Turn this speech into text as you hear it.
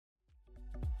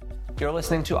You're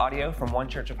listening to audio from One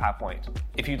Church of High Point.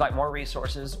 If you'd like more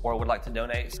resources or would like to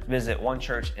donate, visit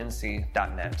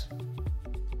onechurchnc.net.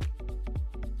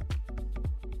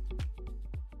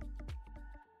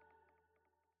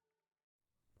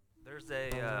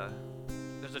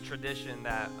 There's a tradition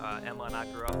that Emma and I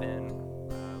grew up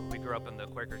in. We grew up in the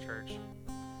Quaker church.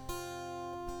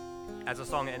 As the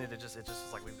song ended, it just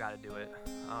was like, we've got to do it.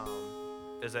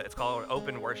 It's called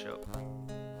open worship.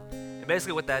 And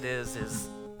basically what that is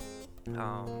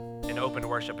in open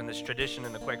worship, in this tradition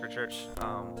in the Quaker church,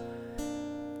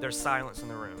 there's silence in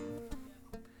the room.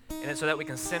 And it's so that we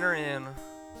can center in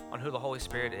on who the Holy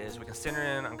Spirit is. We can center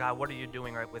in on, God, what are you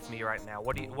doing with me right now?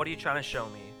 What are you trying to show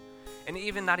me? And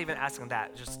even not even asking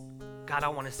that, just, God, I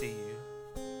want to see you.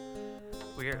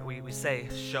 We say,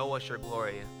 show us your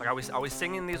glory. Like, are we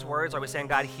singing these words? Are we saying,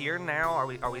 God, here now? Are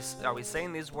we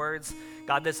saying these words?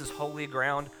 God, this is holy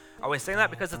ground. Are we saying that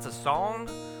because it's a song?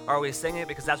 Or are we saying it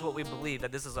because that's what we believe,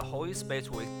 that this is a holy space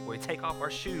where we take off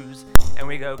our shoes and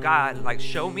we go, God, like,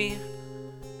 show me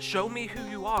who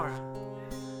you are.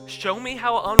 Show me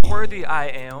how unworthy I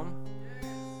am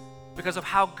because of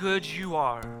how good you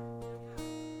are.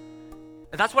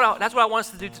 And that's what I want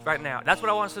us to do right now. That's what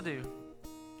I want us to do.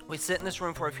 We sit in this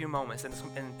room for a few moments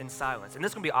in silence. And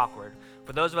this can be awkward.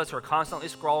 For those of us who are constantly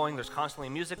scrolling, there's constantly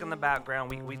music in the background.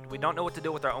 We don't know what to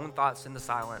do with our own thoughts in the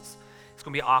silence. It's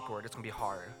going to be awkward. It's going to be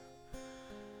hard.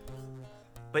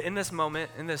 But in this moment,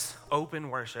 in this open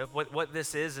worship, what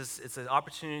this is it's an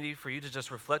opportunity for you to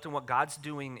just reflect on what God's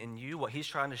doing in you, what he's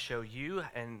trying to show you.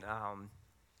 And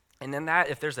in that,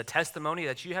 if there's a testimony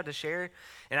that you have to share,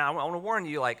 and I want to warn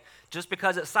you, like, just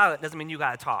because it's silent doesn't mean you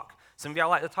got to talk. Some of y'all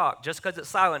like to talk. Just because it's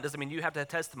silent doesn't mean you have to have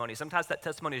testimony. Sometimes that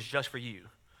testimony is just for you,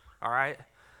 all right?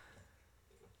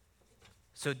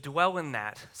 So dwell in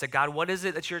that. Say, God, what is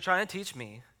it that you're trying to teach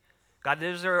me? God,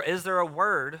 is there a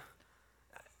word?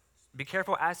 Be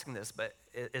careful asking this, but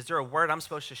is there a word I'm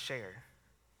supposed to share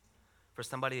for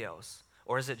somebody else?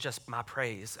 Or is it just my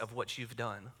praise of what you've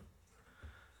done?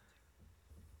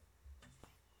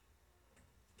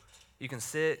 You can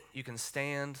sit, you can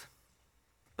stand,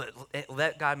 but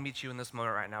let God meet you in this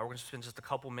moment right now. We're going to spend just a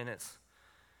couple minutes,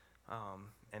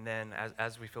 and then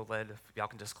as we feel led, if y'all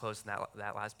can just close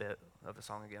that last bit of the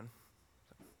song again.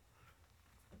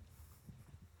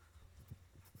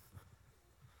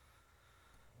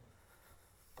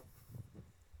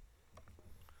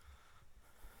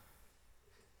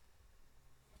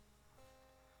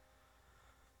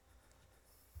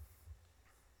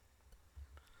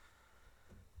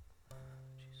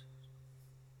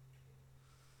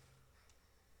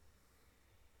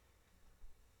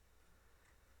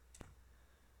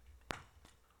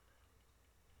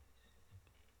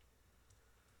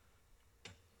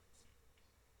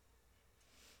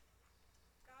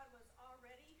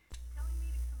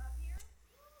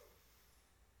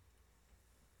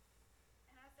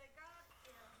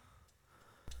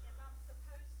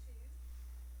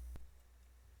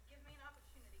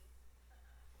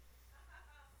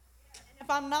 If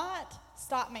I'm not,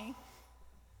 stop me.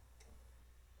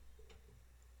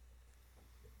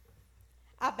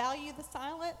 I value the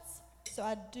silence, so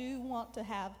I do want to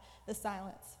have the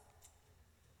silence.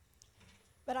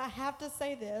 But I have to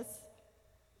say this.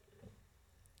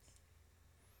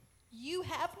 You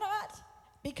have not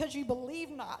because you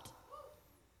believe not.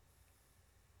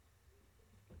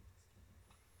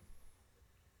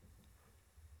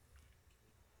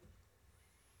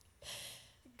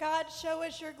 God, show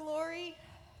us your glory.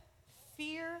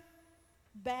 Fear,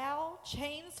 bow,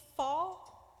 chains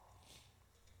fall.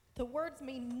 The words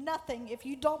mean nothing if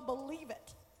you don't believe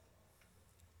it.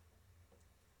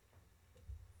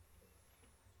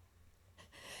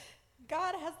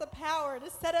 God has the power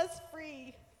to set us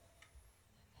free.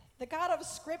 The God of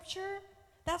Scripture,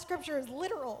 that Scripture is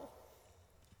literal.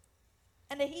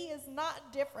 And he is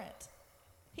not different.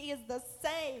 He is the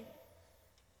same.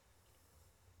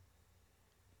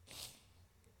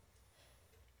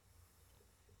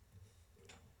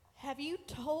 Have you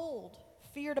told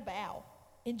fear to bow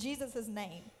in Jesus'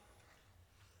 name?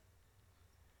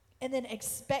 And then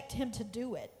expect him to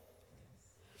do it?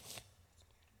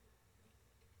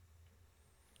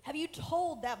 Have you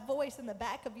told that voice in the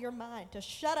back of your mind to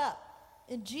shut up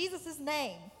in Jesus'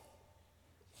 name?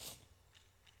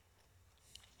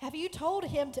 Have you told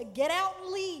him to get out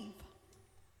and leave?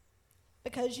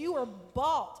 Because you were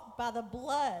bought by the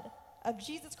blood of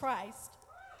Jesus Christ.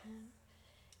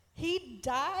 He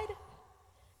died,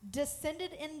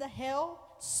 descended into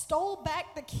hell, stole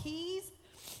back the keys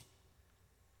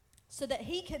so that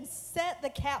he can set the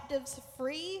captives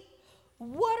free.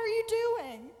 What are you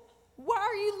doing? Why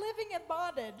are you living in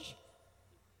bondage?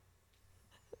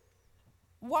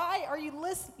 Why are you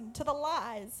listening to the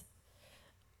lies?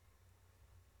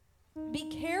 Be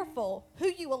careful who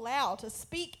you allow to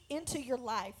speak into your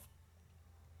life.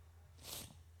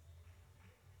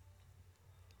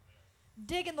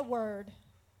 Dig in the Word.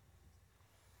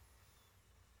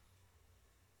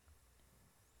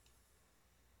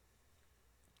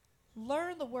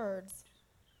 Learn the words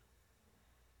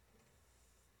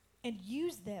and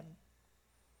use them.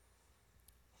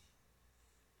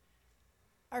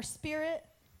 Our spirit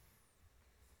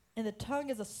and the tongue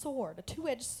is a sword, a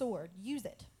two-edged sword. Use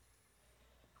it.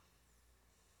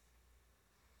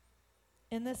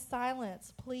 In this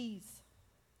silence, please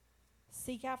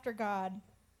seek after God.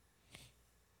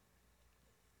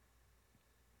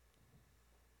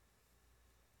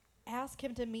 Ask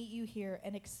Him to meet you here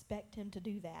and expect Him to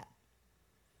do that.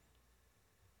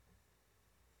 That's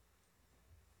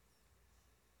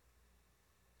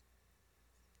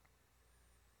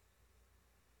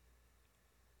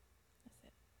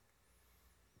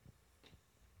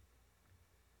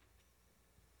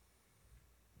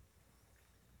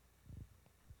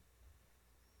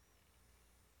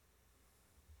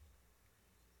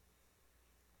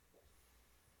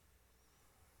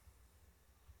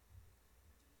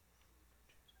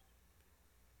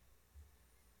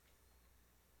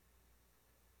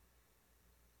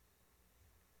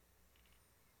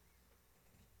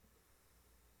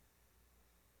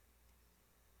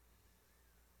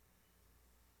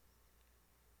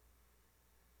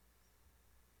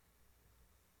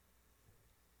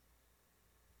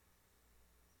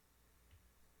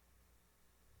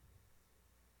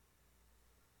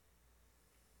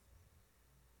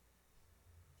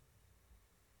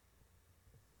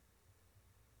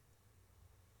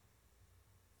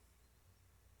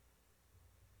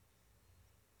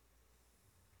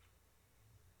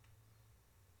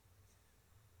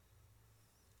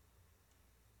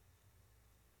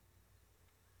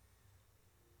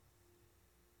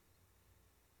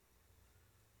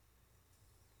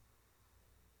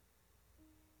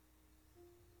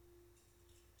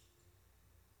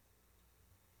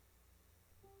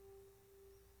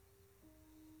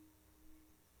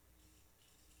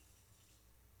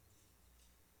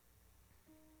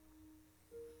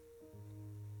it.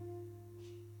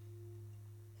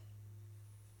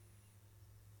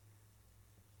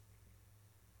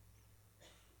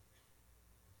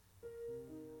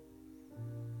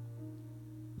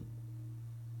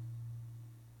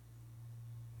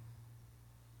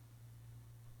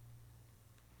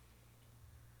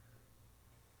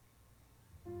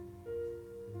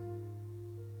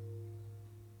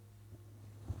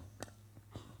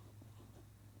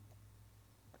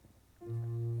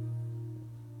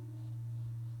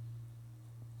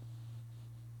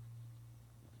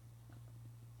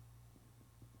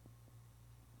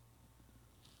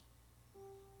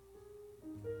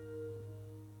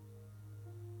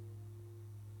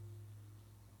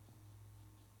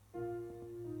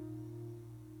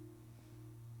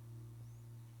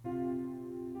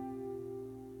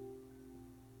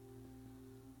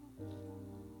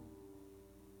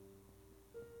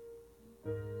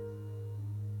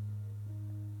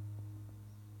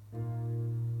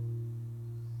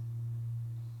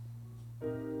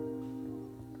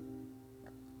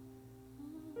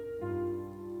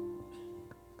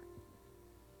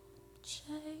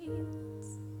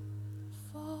 Chains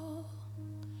fall,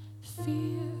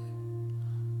 fear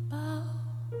bow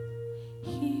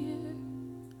here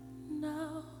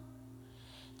now.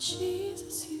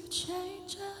 Jesus, you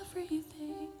change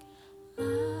everything.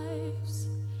 Lives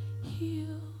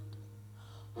healed,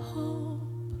 hope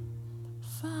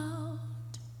found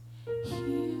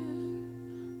here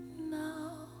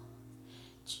now.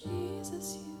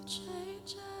 Jesus, you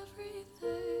change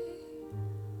everything.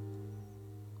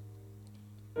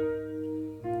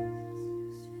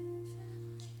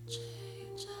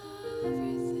 Change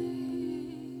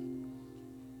everything.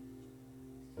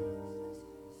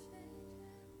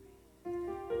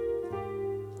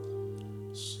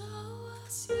 Show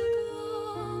us your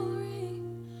glory.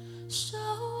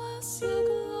 Show us your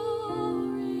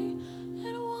glory.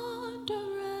 In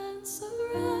wonder and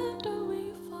surrender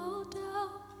we fall down.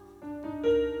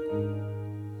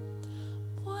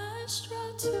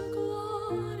 Muestra tu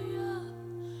gloria.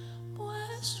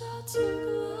 Muestra tu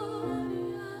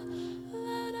gloria.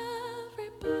 Let every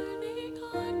burning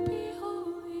heart be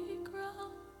holy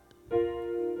ground.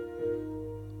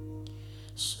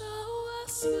 Show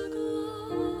us your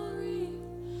glory.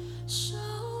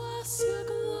 Show us your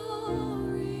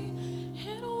glory.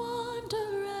 In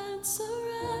wonder and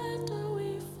surrender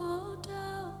we fall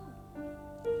down.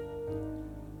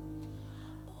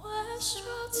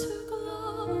 Muestra tu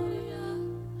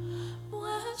gloria.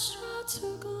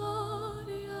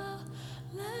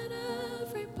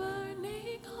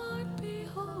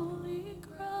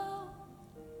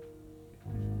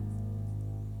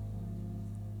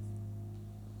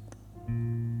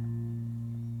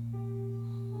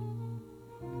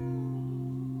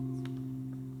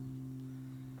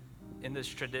 in this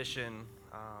tradition,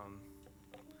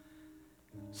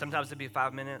 sometimes it'd be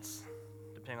 5 minutes,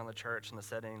 depending on the church and the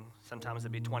setting. Sometimes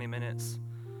it'd be 20 minutes.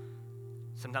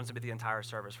 Sometimes it'd be the entire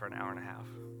service for an hour and a half.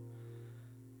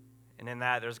 And in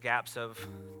that, there's gaps of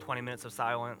 20 minutes of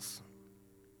silence.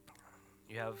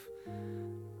 You have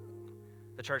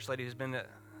the church lady who's been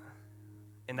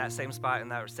in that same spot, in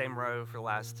that same row for the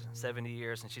last 70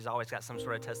 years, and she's always got some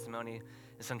sort of testimony,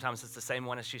 and sometimes it's the same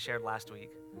one as she shared last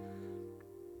week.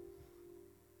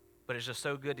 But it's just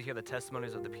so good to hear the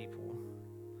testimonies of the people.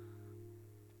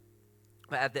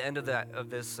 But at the end of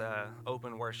this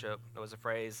open worship, there was a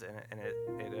phrase, and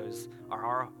it goes,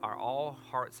 are all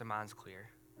hearts and minds clear?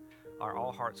 Are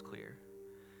all hearts clear?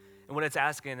 And what it's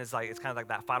asking is it's kind of like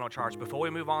that final charge. Before we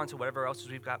move on to whatever else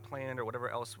we've got planned or whatever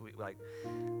else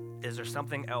is there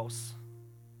something else?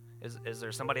 Is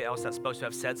there somebody else that's supposed to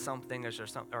have said something? Is there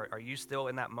are you still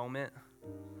in that moment?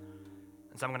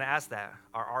 And so I'm going to ask that.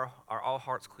 Are all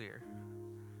hearts clear?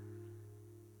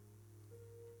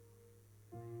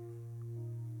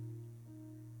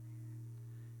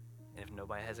 And if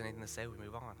nobody has anything to say, we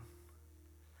move on.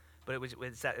 But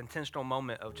it's that intentional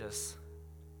moment of just,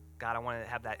 God, I want to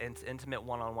have that intimate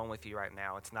one-on-one with you right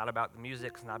now. It's not about the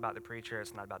music. It's not about the preacher.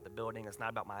 It's not about the building. It's not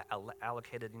about my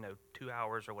allocated, 2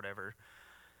 hours or whatever.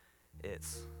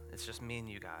 It's just me and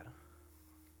you, God.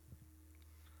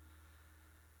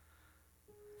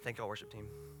 Thank y'all, worship team.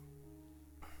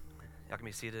 Y'all can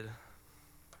be seated.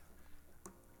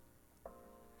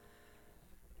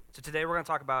 So today we're going to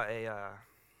talk about one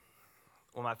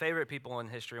of my favorite people in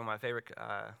history, one of my favorite,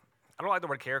 I don't like the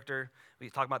word character. We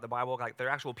talk about the Bible, they're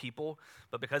actual people,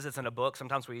 but because it's in a book,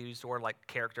 sometimes we use the word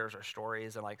characters or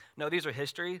stories, and no, these are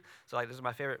history. So this is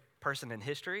my favorite person in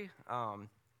history.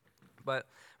 But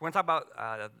we're going to talk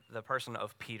about the person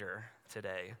of Peter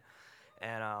today.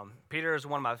 And Peter is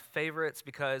one of my favorites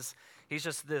because he's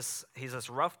this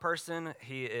rough person.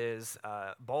 He is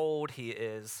bold. He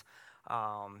is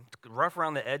rough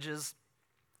around the edges.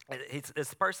 It's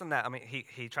the person that,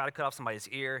 he tried to cut off somebody's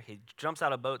ear. He jumps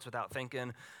out of boats without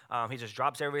thinking. He just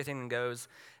drops everything and goes.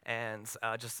 And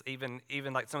just even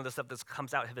some of the stuff that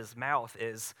comes out of his mouth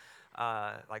is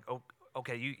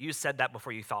okay, you said that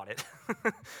before you thought it.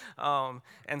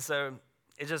 And so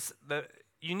it's just,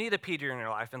 you need a Peter in your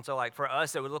life. And so for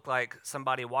us, it would look like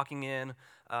somebody walking in,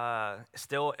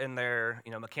 still in their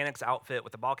mechanic's outfit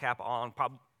with the ball cap on,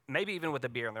 maybe even with a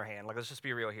beer in their hand. Let's just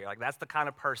be real here. That's the kind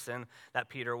of person that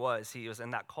Peter was. He was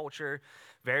in that culture,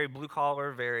 very blue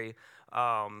collar, very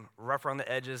rough around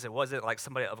the edges. It wasn't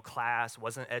somebody of class,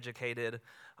 wasn't educated.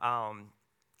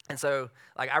 And so,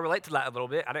 I relate to that a little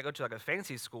bit. I didn't go to a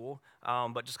fancy school,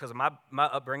 but just because of my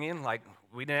upbringing,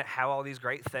 we didn't have all these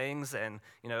great things, and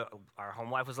our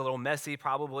home life was a little messy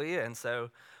probably, and so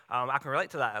I can relate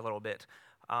to that a little bit.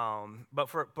 But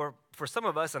for some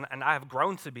of us, and I have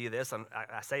grown to be this, and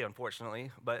I say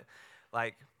unfortunately, but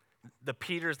the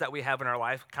Peters that we have in our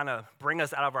life kind of bring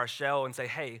us out of our shell and say,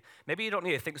 hey, maybe you don't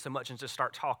need to think so much and just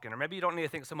start talking, or maybe you don't need to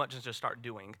think so much and just start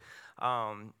doing.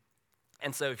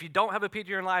 And so if you don't have a Peter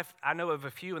in your life, I know of a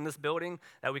few in this building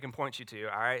that we can point you to,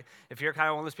 all right? If you're kind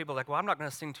of one of those people well, I'm not going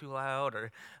to sing too loud,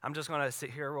 or I'm just going to sit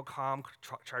here real calm.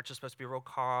 Church is supposed to be real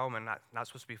calm and not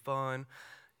supposed to be fun.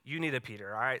 You need a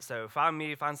Peter, all right? So find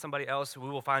me, find somebody else. We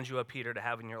will find you a Peter to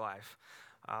have in your life.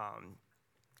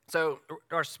 So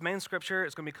our main scripture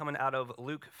is going to be coming out of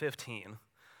Luke 15.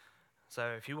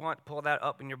 So if you want, pull that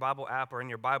up in your Bible app or in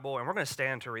your Bible, and we're going to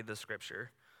stand to read this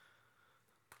scripture.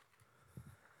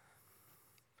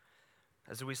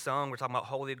 As we sung, we're talking about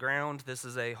holy ground. This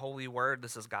is a holy word.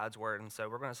 This is God's word. And so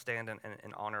we're going to stand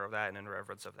in honor of that and in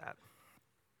reverence of that.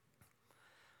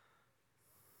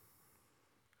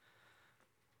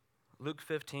 Luke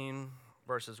 15,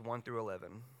 verses 1 through 11.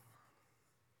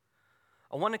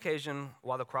 On one occasion,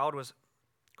 while the crowd was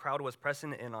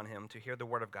pressing in on him to hear the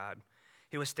word of God,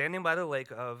 he was standing by the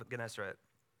lake of Gennesaret,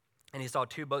 and he saw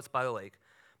 2 boats by the lake,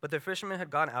 but the fishermen had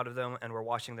gone out of them and were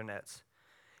washing their nets.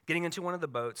 Getting into one of the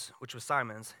boats, which was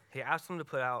Simon's, he asked him to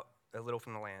put out a little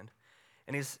from the land,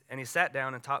 and he sat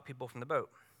down and taught people from the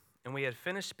boat. And when he had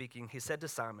finished speaking, he said to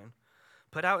Simon,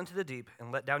 "Put out into the deep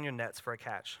and let down your nets for a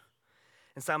catch."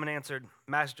 And Simon answered,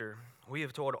 "Master, we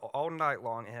have toiled all night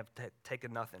long and have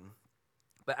taken nothing.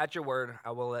 But at your word,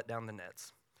 I will let down the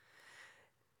nets."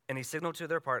 And he signaled to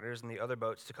their partners in the other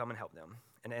boats to come and help them.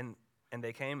 And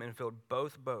they came and filled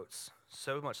both boats,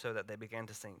 so much so that they began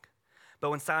to sink. But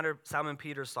when Simon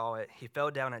Peter saw it, he fell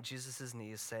down at Jesus'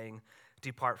 knees, saying,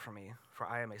 "Depart from me, for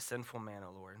I am a sinful man, O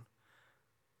Lord."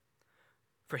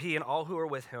 For he and all who were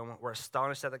with him were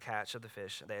astonished at the catch of the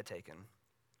fish they had taken.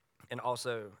 And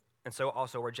so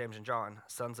also were James and John,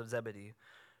 sons of Zebedee,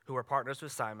 who were partners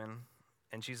with Simon.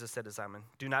 And Jesus said to Simon,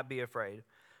 "Do not be afraid.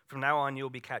 From now on you will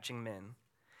be catching men."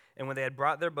 And when they had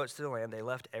brought their boats to the land, they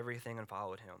left everything and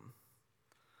followed him.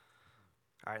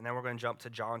 All right, now we're going to jump to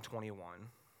John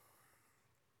 21.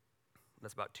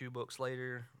 That's about 2 books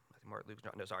later. I think Mark, Luke,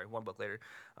 John, no, sorry, 1 book later.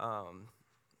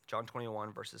 John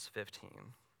 21, verses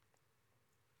 15.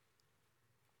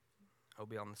 It'll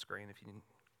be on the screen if you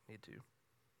need to.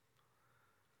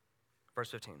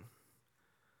 Verse 15.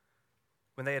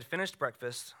 When they had finished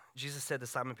breakfast, Jesus said to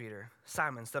Simon Peter,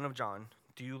 "Simon, son of John,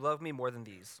 do you love me more than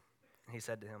these?" And he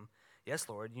said to him, "Yes,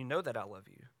 Lord, you know that I love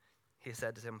you." He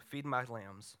said to him, "Feed my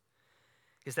lambs."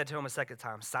 He said to him a second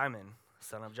time, "Simon,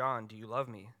 son of John, do you love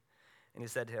me?" And he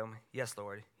said to him, "Yes,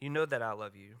 Lord, you know that I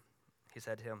love you." He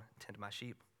said to him, "Tend my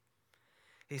sheep."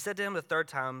 He said to him the third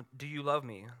time, "Do you love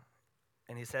me?"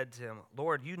 And he said to him,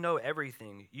 "Lord, you know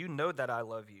everything. You know that I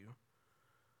love you."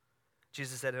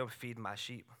 Jesus said to him, "Feed my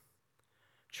sheep.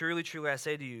 Truly, truly, I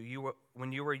say to you,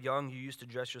 when you were young, you used to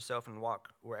dress yourself and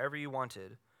walk wherever you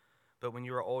wanted. But when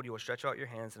you are old, you will stretch out your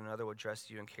hands, and another will dress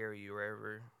you and carry you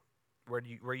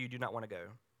where you do not want to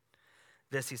go."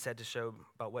 This he said to show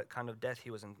by what kind of death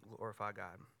he was in glorify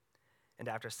God. And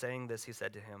after saying this, he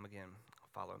said to him again,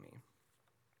 "Follow me."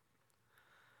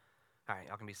 All right,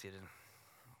 y'all can be seated.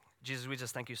 Jesus, we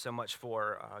just thank you so much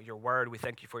for your word. We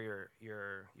thank you for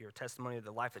your testimony of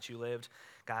the life that you lived.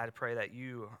 God, I pray that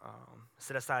you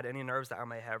set aside any nerves that I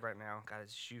may have right now. God,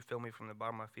 as you fill me from the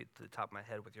bottom of my feet to the top of my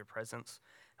head with your presence,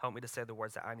 help me to say the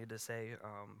words that I need to say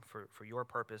for your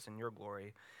purpose and your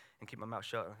glory, and keep my mouth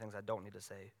shut on things I don't need to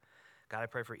say. God, I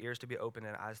pray for ears to be opened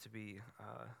and eyes to be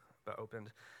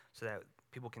opened so that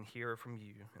people can hear from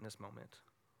you in this moment.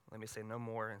 Let me say no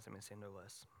more and let me say no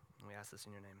less. And we ask this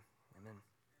in your name. Amen.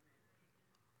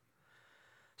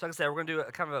 So like I said, we're going to do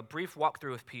a kind of a brief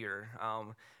walkthrough with Peter.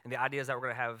 And the idea is that we're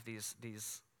going to have you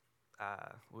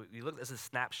look at this as a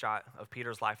snapshot of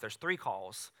Peter's life. There's 3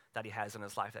 calls that he has in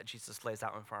his life that Jesus lays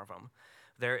out in front of him.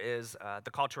 There is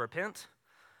the call to repent,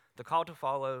 the call to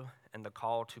follow, and the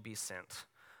call to be sent.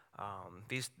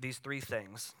 These 3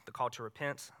 things, the call to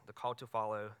repent, the call to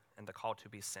follow, and the call to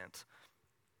be sent.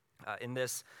 In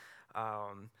this,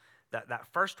 that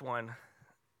first one,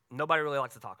 nobody really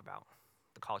likes to talk about,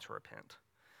 the call to repent.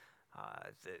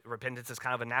 Repentance is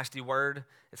kind of a nasty word.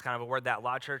 It's kind of a word that a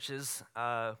lot of churches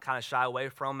kind of shy away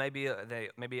from. Maybe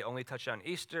they only touch it on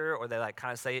Easter, or they like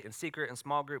kind of say it in secret in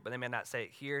small group, but they may not say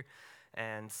it here.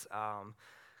 And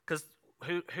because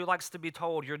who likes to be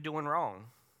told you're doing wrong?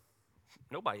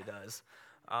 Nobody does.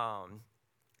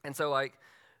 And so like,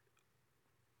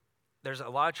 there's a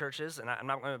lot of churches, and I'm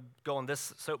not going to go on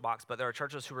this soapbox, but there are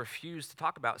churches who refuse to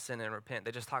talk about sin and repent.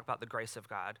 They just talk about the grace of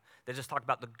God. They just talk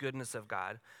about the goodness of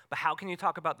God. But how can you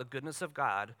talk about the goodness of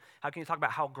God? How can you talk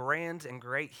about how grand and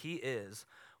great he is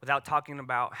without talking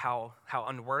about how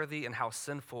unworthy and how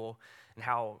sinful and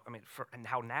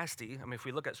how nasty? I mean, if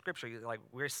we look at Scripture, like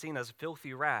we're seen as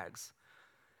filthy rags.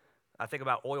 I think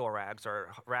about oil rags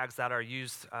or rags that are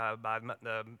used by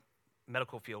the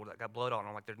medical field that got blood on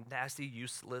them, like they're nasty,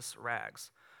 useless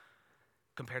rags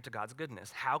compared to God's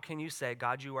goodness. How can you say,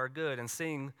 God, you are good, and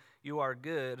sing, you are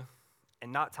good,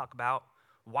 and not talk about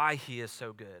why he is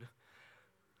so good?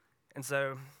 And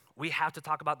so we have to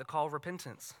talk about the call of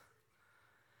repentance.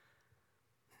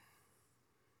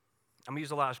 I'm going to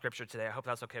use a lot of Scripture today. I hope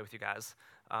that's okay with you guys.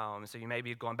 So you may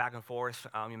be going back and forth.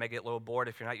 You may get a little bored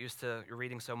if you're not used to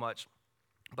reading so much.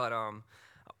 But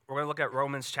we're going to look at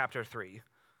Romans chapter 3.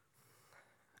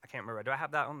 I can't remember. Do I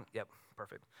have that on? Yep,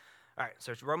 perfect. All right,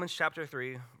 so it's Romans chapter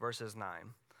 3, verses 9.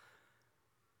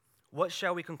 What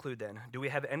shall we conclude then? Do we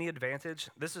have any advantage?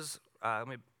 This is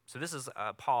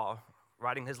Paul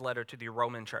writing his letter to the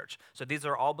Roman church. So these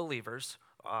are all believers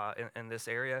in this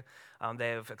area. They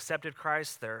have accepted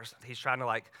Christ. He's trying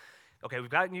to okay, we've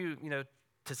gotten you,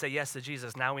 to say yes to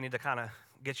Jesus. Now we need to kind of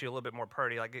get you a little bit more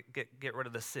purdy, like get rid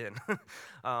of the sin.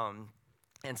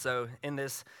 And so in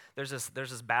this, there's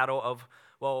this battle of,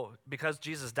 well, because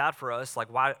Jesus died for us,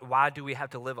 like why do we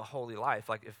have to live a holy life?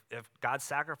 Like if God's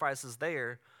sacrifice is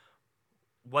there,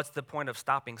 what's the point of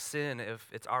stopping sin if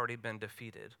it's already been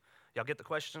defeated? Y'all get the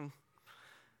question?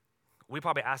 We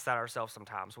probably ask that ourselves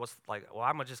sometimes. I'm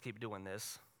gonna just keep doing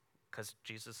this because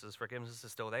Jesus' forgiveness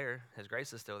is still there, his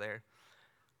grace is still there.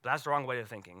 But that's the wrong way of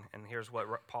thinking, and here's what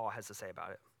Paul has to say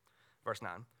about it. Verse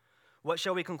 9. What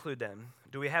shall we conclude then?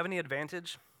 Do we have any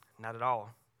advantage? Not at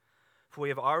all. For we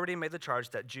have already made the charge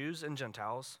that Jews and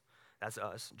Gentiles, that's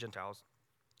us, Gentiles,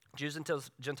 Jews and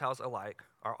Gentiles alike,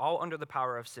 are all under the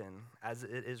power of sin, as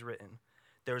it is written.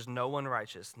 There is no one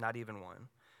righteous, not even one.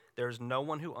 There is no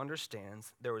one who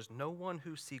understands. There is no one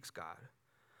who seeks God.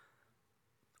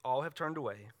 All have turned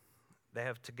away. They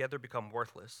have together become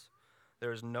worthless.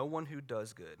 There is no one who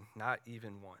does good, not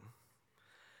even one.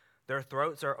 Their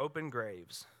throats are open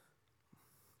graves.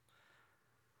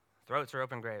 Throats are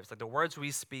open graves. Like the words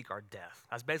we speak are death.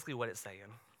 That's basically what it's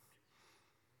saying.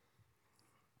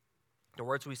 The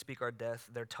words we speak are death.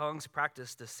 Their tongues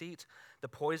practice deceit. The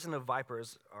poison of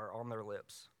vipers are on their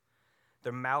lips.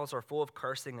 Their mouths are full of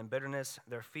cursing and bitterness.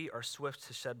 Their feet are swift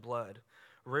to shed blood.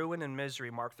 Ruin and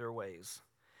misery mark their ways,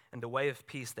 and the way of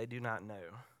peace they do not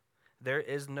know. There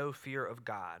is no fear of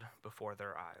God before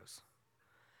their eyes.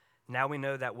 Now we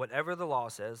know that whatever the law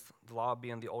says, the law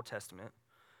being the Old Testament,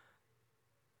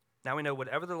 now we know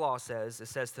whatever the law says, it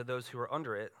says to those who are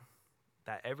under it,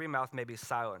 that every mouth may be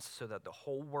silenced so that the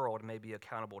whole world may be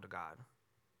accountable to God.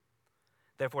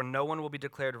 Therefore, no one will be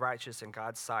declared righteous in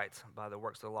God's sight by the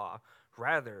works of the law.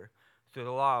 Rather, through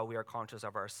the law, we are conscious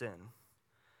of our sin.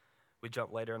 We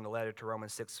jump later in the letter to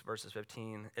Romans 6, verses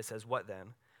 15. It says, what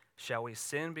then? Shall we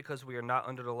sin because we are not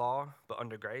under the law, but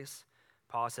under grace?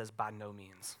 Paul says, by no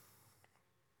means.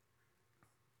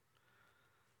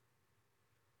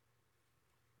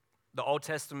 The Old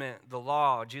Testament, the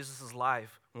law, Jesus'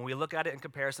 life, when we look at it in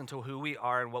comparison to who we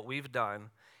are and what we've done,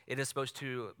 it is supposed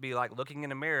to be like looking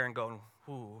in a mirror and going,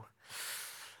 ooh,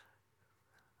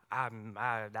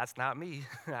 that's not me.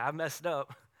 I messed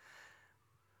up.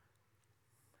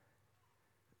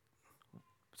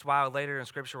 That's why later in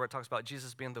Scripture where it talks about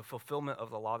Jesus being the fulfillment of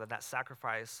the law, that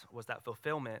sacrifice was that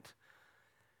fulfillment,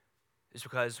 is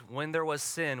because when there was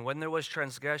sin, when there was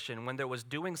transgression, when there was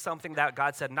doing something that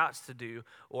God said not to do,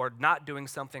 or not doing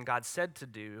something God said to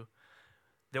do,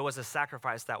 there was a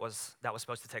sacrifice that was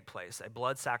supposed to take place, a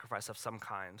blood sacrifice of some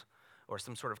kind, or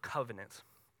some sort of covenant.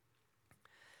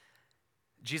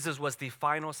 Jesus was the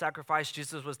final sacrifice.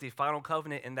 Jesus was the final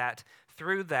covenant in that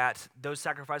through that, those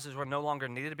sacrifices were no longer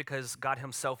needed because God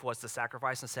himself was the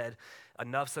sacrifice and said,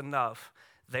 enough's enough.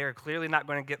 They are clearly not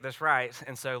going to get this right,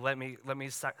 and so let me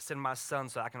send my son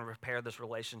so I can repair this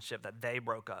relationship that they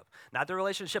broke up. Not the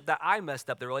relationship that I messed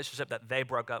up, the relationship that they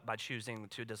broke up by choosing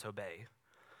to disobey.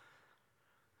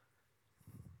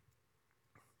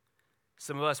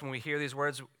 Some of us, when we hear these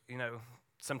words,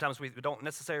 sometimes we don't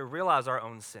necessarily realize our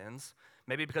own sins,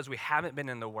 maybe because we haven't been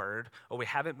in the Word or we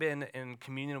haven't been in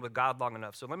communion with God long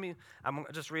enough. So I'm going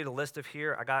to just read a list of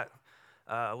here. I got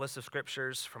a list of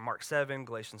scriptures from Mark 7,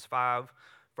 Galatians 5,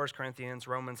 1 Corinthians,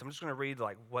 Romans. I'm just going to read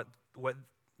like what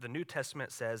the New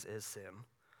Testament says is sin.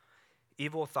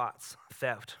 Evil thoughts,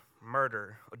 theft,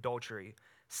 murder, adultery,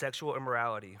 sexual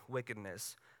immorality,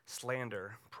 wickedness,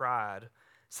 slander, pride,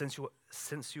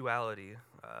 sensuality,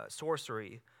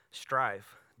 sorcery,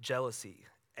 strife, jealousy,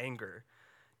 anger,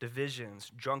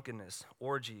 divisions, drunkenness,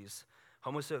 orgies,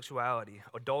 homosexuality,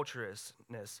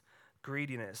 adulterousness,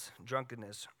 greediness,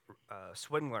 drunkenness,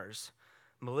 swindlers,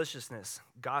 maliciousness,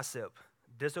 gossip,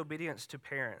 disobedience to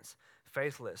parents,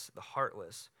 faithless, the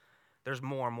heartless. There's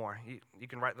more and more. You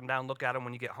can write them down, look at them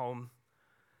when you get home.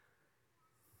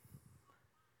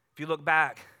 If you look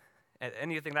back at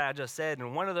anything that I just said,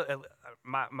 and one of the,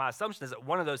 my assumption is that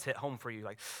one of those hit home for you,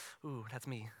 like, ooh, that's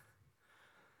me.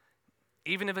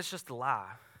 Even if it's just a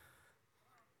lie.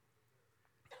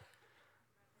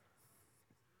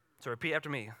 So repeat after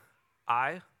me.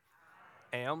 I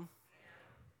am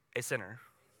a sinner.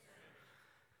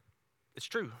 It's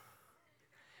true.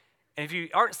 And if you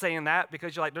aren't saying that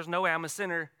because you're like, there's no way I'm a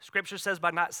sinner, Scripture says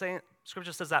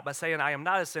that by saying I am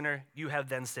not a sinner, you have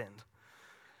then sinned.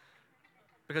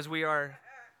 Because we are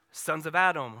sons of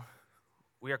Adam.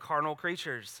 We are carnal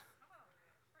creatures.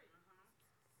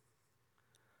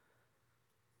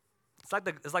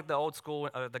 It's like the old school,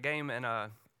 the game in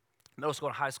middle school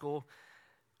and high school,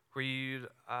 where you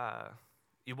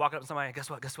walk up to somebody and guess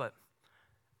what?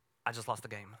 I just lost the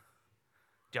game.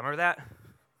 Do you remember that?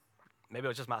 Maybe it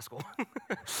was just my school.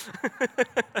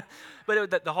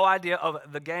 But the whole idea of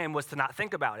the game was to not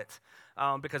think about it,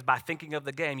 because by thinking of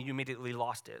the game, you immediately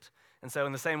lost it. And so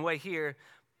in the same way here,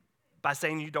 by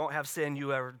saying you don't have sin,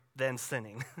 you are then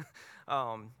sinning.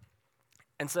 And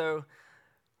so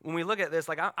when we look at this,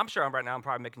 like I'm sure right now I'm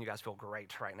probably making you guys feel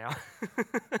great right now.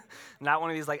 Not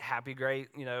one of these like happy, great,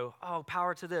 oh,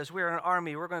 power to this. We're an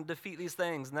army. We're going to defeat these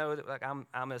things. No, like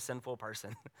I'm a sinful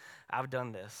person. I've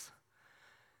done this.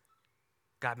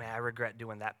 God, man, I regret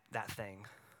doing that thing.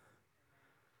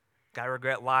 God, I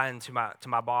regret lying to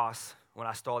my boss when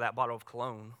I stole that bottle of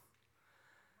cologne.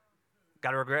 God,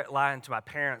 I regret lying to my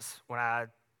parents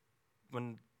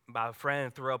when my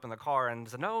friend threw up in the car and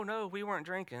said, no, we weren't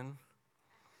drinking.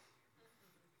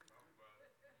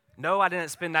 No, I didn't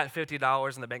spend that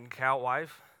 $50 in the bank account,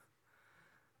 wife.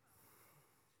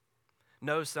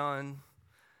 No, son,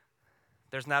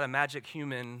 there's not a magic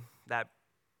human that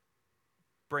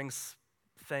brings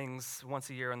things once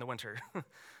a year in the winter.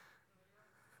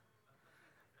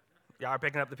 Y'all are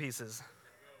picking up the pieces.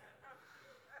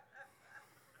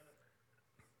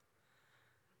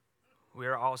 We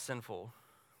are all sinful.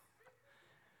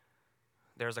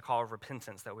 There's a call of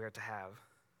repentance that we are to have.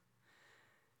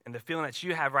 And the feeling that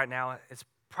you have right now is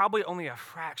probably only a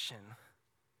fraction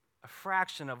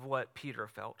of what Peter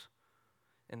felt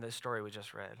in this story we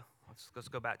just read. Let's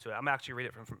go back to it. I'm actually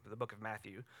reading it from the book of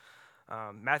Matthew.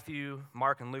 Matthew,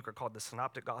 Mark, and Luke are called the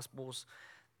Synoptic Gospels.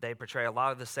 They portray a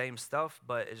lot of the same stuff,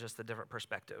 but it's just a different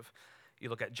perspective. You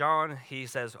look at John, he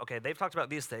says, okay, they've talked about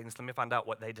these things. Let me find out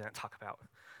what they didn't talk about.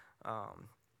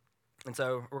 And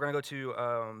so we're going to go to,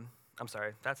 I'm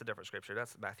sorry, that's a different scripture.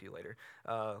 That's Matthew later.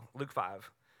 Luke 5,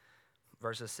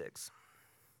 verses 6.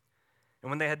 And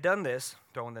when they had done this,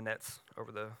 throwing the nets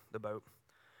over the boat,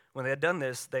 when they had done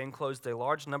this, they enclosed a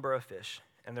large number of fish,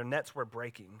 and their nets were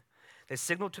breaking. They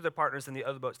signaled to their partners in the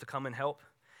other boats to come and help,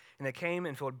 and they came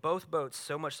and filled both boats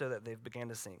so much so that they began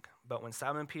to sink. But when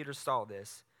Simon Peter saw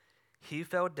this, he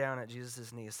fell down at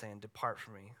Jesus' knees, saying, "Depart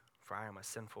from me, for I am a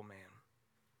sinful man."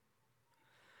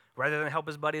 Rather than help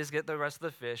his buddies get the rest of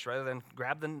the fish, rather than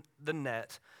grab the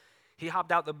net, he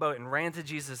hopped out the boat and ran to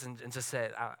Jesus and just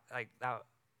said,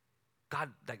 God,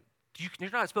 you're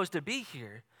not supposed to be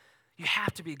here. You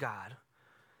have to be God.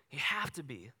 You have to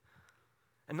be.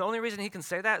 And the only reason he can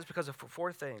say that is because of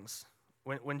four things.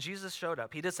 When Jesus showed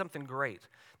up, he did something great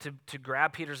to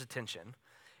grab Peter's attention.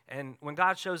 And when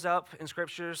God shows up in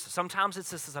scriptures, sometimes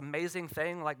it's this amazing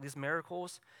thing like these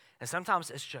miracles, and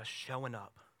sometimes it's just showing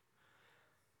up.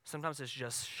 Sometimes it's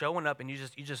just showing up and you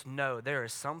just know there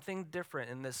is something different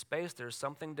in this space, there's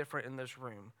something different in this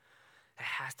room. It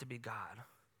has to be God.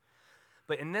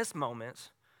 But in this moment,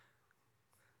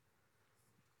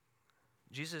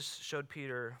 Jesus showed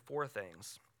Peter four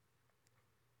things.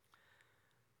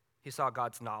 He saw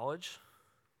God's knowledge,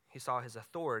 he saw his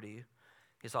authority,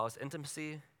 he saw his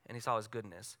intimacy, and he saw his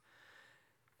goodness.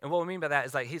 And what we mean by that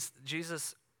is like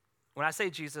Jesus, when I say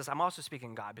Jesus, I'm also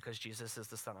speaking God because Jesus is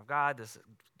the Son of God.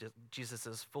 Jesus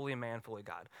is fully man, fully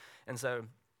God. And so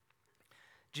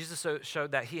Jesus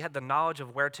showed that he had the knowledge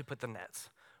of where to put the nets,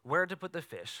 where to put the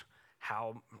fish,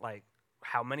 how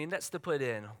many nets to put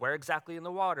in, where exactly in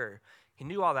the water. He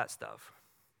knew all that stuff.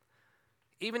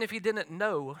 Even if he didn't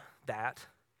know that,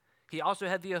 he also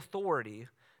had the authority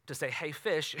to say, hey,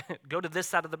 fish, go to this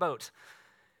side of the boat.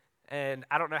 And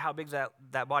I don't know how big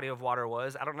that body of water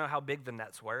was. I don't know how big the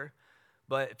nets were.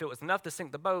 But if it was enough to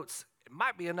sink the boats, it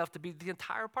might be enough to be the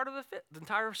entire part of the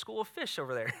entire school of fish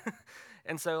over there.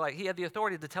 And so he had the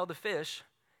authority to tell the fish,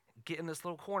 get in this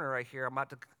little corner right here.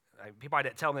 He probably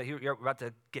didn't tell me that you're about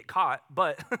to get caught,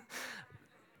 but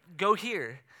go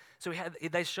here. So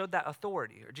they showed that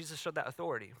authority, or Jesus showed that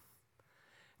authority.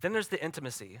 Then there's the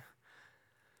intimacy.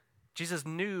 Jesus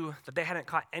knew that they hadn't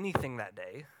caught anything that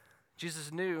day.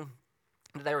 Jesus knew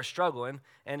that they were struggling,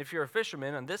 and if you're a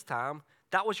fisherman, and this time,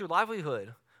 that was your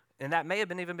livelihood, and that may have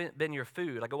been your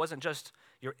food. Like it wasn't just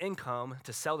your income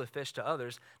to sell the fish to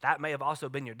others. That may have also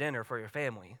been your dinner for your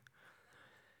family.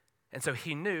 And so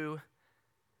he knew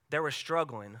they were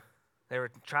struggling. They're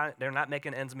not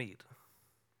making ends meet.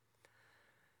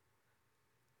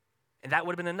 And that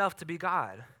would have been enough to be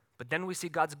God. But then we see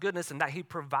God's goodness and that he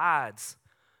provides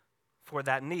for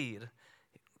that need.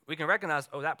 We can recognize,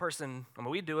 that person,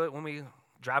 we do it when we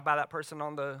drive by that person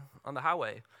on the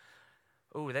highway.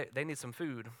 They need some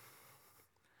food.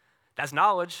 That's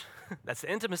knowledge. That's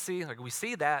the intimacy. We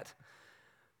see that.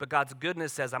 But God's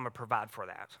goodness says, I'm going to provide for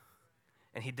that.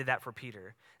 And he did that for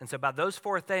Peter. And so by those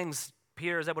four things,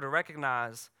 Peter is able to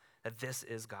recognize that this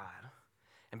is God.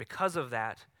 And because of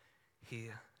that, he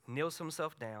kneels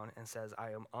himself down and says,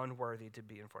 I am unworthy to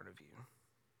be in front of you.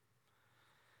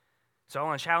 So I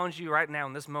want to challenge you right now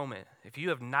in this moment, if you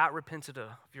have not repented of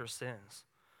your sins,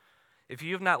 if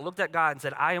you have not looked at God and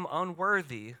said, I am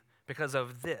unworthy because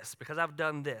of this, because I've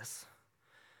done this.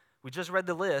 We just read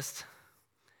the list.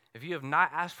 If you have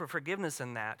not asked for forgiveness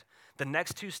in that, the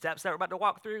next two steps that we're about to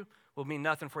walk through will mean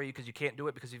nothing for you because you can't do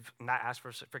it because you've not asked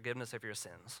for forgiveness of your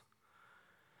sins.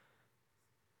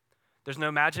 There's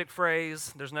no magic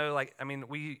phrase. There's no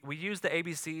we use the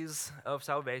ABCs of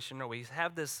salvation, or we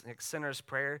have this sinner's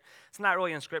prayer. It's not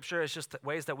really in Scripture. It's just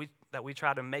ways that we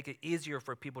try to make it easier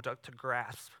for people to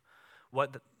grasp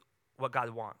what God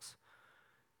wants.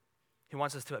 He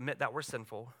wants us to admit that we're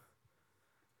sinful.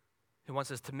 He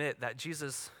wants us to admit that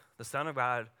Jesus, the Son of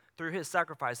God, through his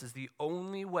sacrifice is the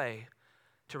only way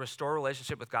to restore a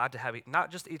relationship with God, to have not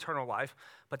just eternal life,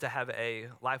 but to have a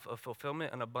life of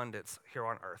fulfillment and abundance here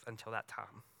on earth until that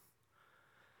time.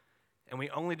 And we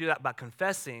only do that by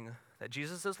confessing that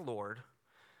Jesus is Lord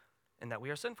and that we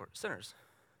are sinners.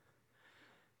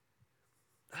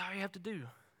 That's all you have to do.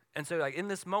 And so, like in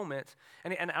this moment,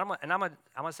 and I'm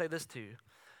gonna say this too.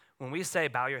 When we say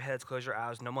bow your heads, close your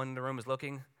eyes, no one in the room is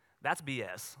looking, that's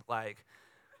BS. Like,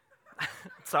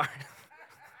 sorry.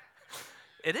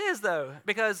 It is though,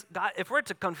 because God, if we're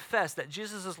to confess that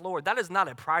Jesus is Lord, that is not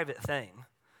a private thing.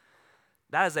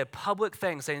 That is a public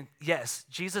thing saying, yes,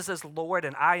 Jesus is Lord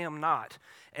and I am not.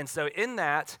 And so in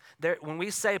that, when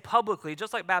we say publicly,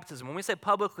 just like baptism, when we say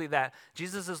publicly that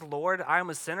Jesus is Lord, I am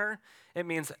a sinner, it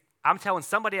means I'm telling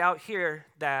somebody out here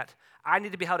that I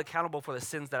need to be held accountable for the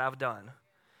sins that I've done.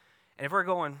 And if we're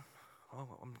going,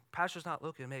 well, pastor's not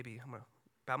looking, maybe, I'm going to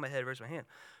bow my head, raise my hand.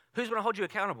 Who's going to hold you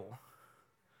accountable?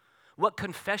 What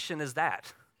confession is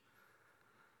that?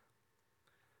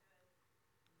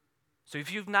 So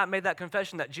if you've not made that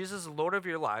confession that Jesus is Lord of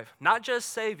your life, not just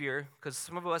Savior, because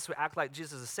some of us would act like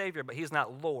Jesus is Savior, but he's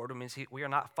not Lord. It means we are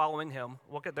not following him.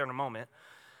 We'll get there in a moment.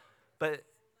 But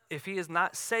if he is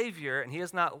not Savior and he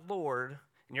is not Lord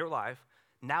in your life,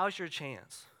 now is your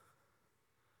chance.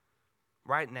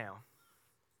 Right now.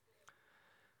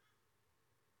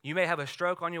 You may have a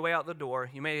stroke on your way out the door.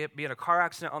 You may be in a car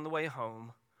accident on the way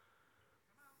home.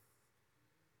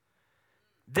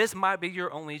 This might be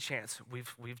your only chance.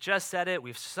 We've just said it.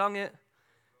 We've sung it.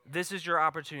 This is your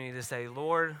opportunity to say,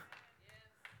 Lord,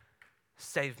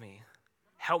 save me.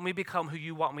 Help me become who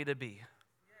you want me to be.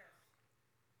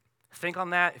 Think on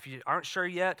that. If you aren't sure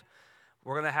yet,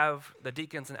 we're going to have the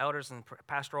deacons and elders and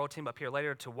pastoral team up here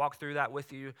later to walk through that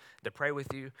with you, to pray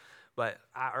with you. But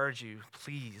I urge you,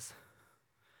 please,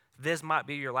 this might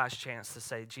be your last chance to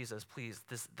say, Jesus, please,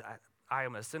 I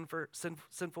am a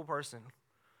sinful person.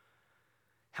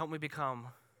 Help me become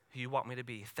who you want me to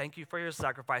be. Thank you for your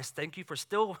sacrifice. Thank you for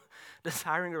still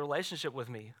desiring a relationship with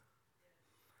me.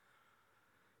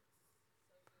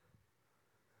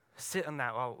 Sit in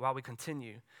that while we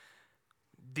continue.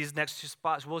 These next two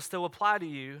spots will still apply to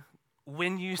you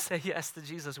when you say yes to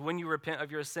Jesus, when you repent of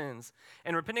your sins.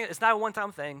 And repenting, it's not a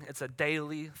one-time thing. It's a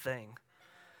daily thing.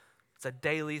 It's a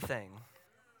daily thing.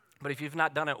 But if you've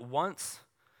not done it once,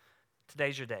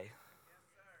 today's your day.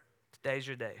 Today's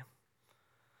your day.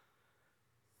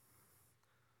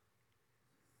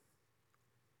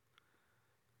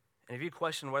 And if you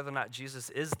question whether or not Jesus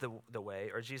is the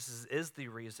way, or Jesus is the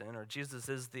reason, or Jesus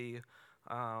is the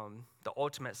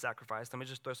ultimate sacrifice, let me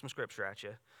just throw some scripture at you.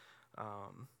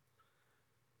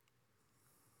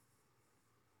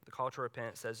 The call to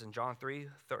repent says in John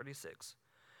 3:36,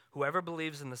 whoever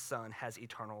believes in the Son has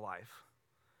eternal life.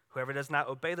 Whoever does not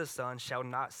obey the Son shall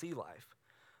not see life,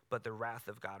 but the wrath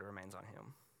of God remains on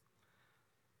him.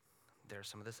 There's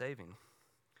some of the saving.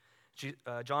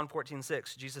 John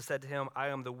 14:6, Jesus said to him, I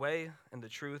am the way and the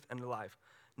truth and the life.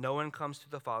 No one comes to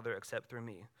the Father except through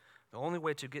me. The only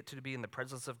way to get to be in the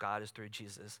presence of God is through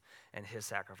Jesus and his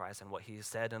sacrifice and what he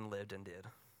said and lived and did.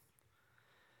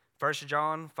 1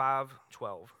 John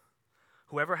 5:12,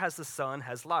 whoever has the Son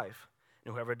has life,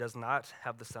 and whoever does not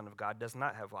have the Son of God does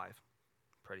not have life.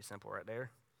 Pretty simple right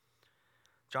there.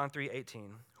 John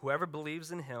 3:18, whoever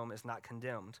believes in him is not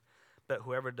condemned, but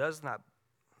whoever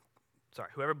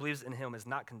believes in him is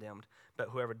not condemned, but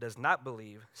whoever does not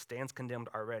believe stands condemned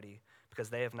already, because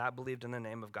they have not believed in the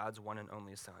name of God's one and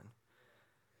only Son.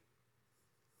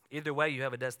 Either way, you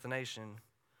have a destination,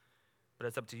 but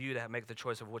it's up to you to make the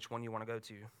choice of which one you want to go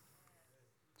to.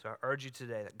 So I urge you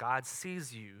today that God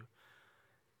sees you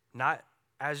not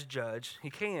as judge. He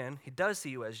does see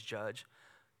you as judge,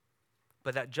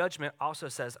 but that judgment also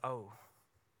says, oh,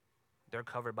 they're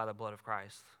covered by the blood of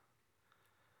Christ.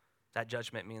 That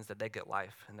judgment means that they get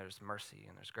life, and there's mercy,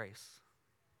 and there's grace.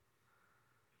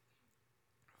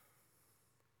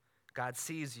 God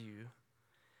sees you.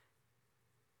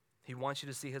 He wants you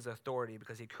to see his authority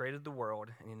because he created the world,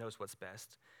 and he knows what's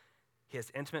best. He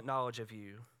has intimate knowledge of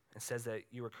you and says that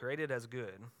you were created as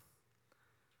good.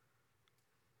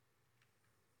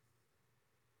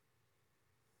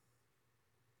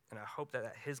 And I hope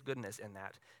that his goodness in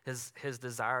that, his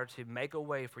desire to make a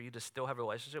way for you to still have a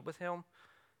relationship with him,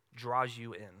 draws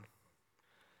you in.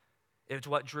 It's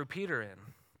what drew Peter in.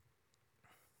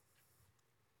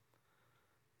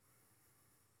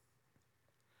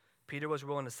 Peter was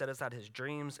willing to set aside his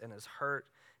dreams and his hurt,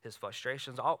 his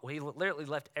frustrations. He literally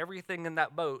left everything in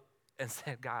that boat and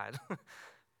said, God,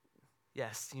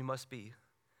 yes, you must be.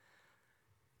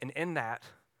 And in that,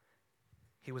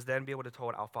 he was then able to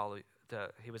told, I'll follow you.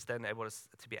 He was then able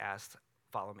to be asked,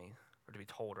 follow me, or to be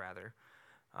told rather.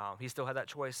 He still had that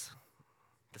choice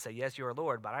to say, yes, you are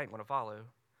Lord, but I ain't going to follow.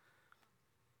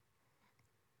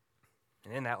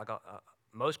 And in that,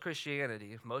 most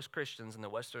Christians in the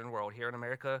Western world here in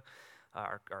America,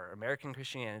 our American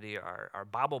Christianity, our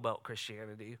Bible Belt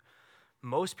Christianity,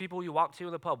 most people you walk to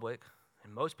in the public,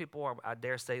 and most people, I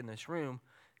dare say in this room,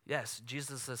 yes,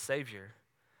 Jesus is Savior,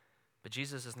 but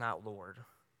Jesus is not Lord.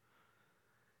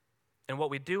 And what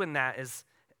we do in that is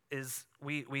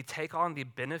we take on the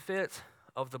benefit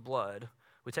of the blood,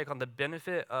 we take on the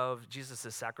benefit of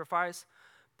Jesus' sacrifice,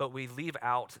 but we leave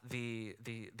out the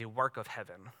work of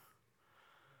heaven.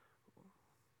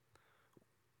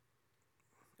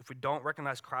 If we don't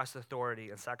recognize Christ's authority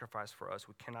and sacrifice for us,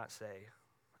 we cannot say,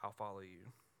 I'll follow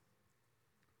you.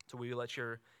 So will you let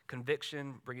your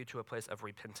conviction bring you to a place of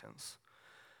repentance?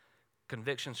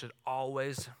 Conviction should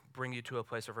always bring you to a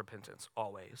place of repentance,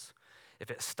 always.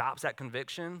 If it stops at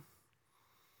conviction,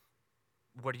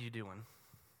 what are you doing?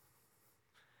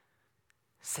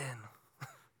 Sin,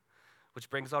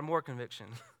 which brings on more conviction.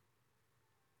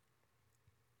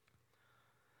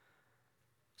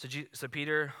 So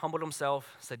Peter humbled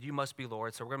himself, said, you must be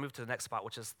Lord. So we're going to move to the next spot,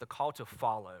 which is the call to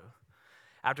follow.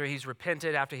 After he's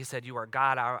repented, after he said, you are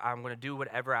God, I'm going to do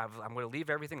whatever, I'm going to leave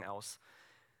everything else.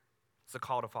 It's a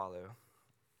call to follow.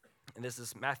 And this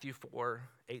is Matthew 4,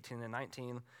 18 and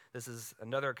 19. This is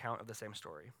another account of the same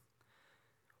story.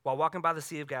 While walking by the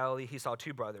Sea of Galilee, he saw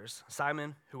two brothers,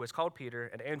 Simon, who was called Peter,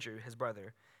 and Andrew, his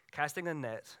brother, casting a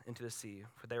net into the sea,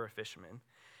 for they were fishermen.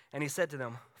 And he said to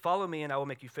them, follow me, and I will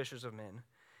make you fishers of men.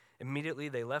 Immediately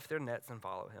they left their nets and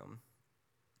followed him.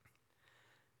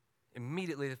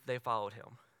 Immediately they followed him.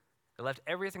 They left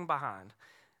everything behind.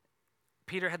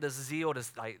 Peter had this zeal to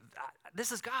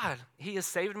this is God. He has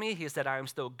saved me. He has said I am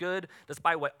still good.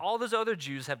 Despite what all those other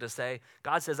Jews have to say,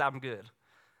 God says I'm good.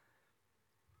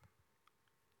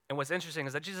 And what's interesting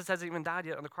is that Jesus hasn't even died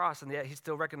yet on the cross, and yet he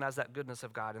still recognized that goodness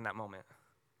of God in that moment.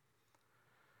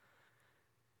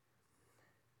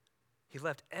 He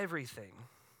left everything.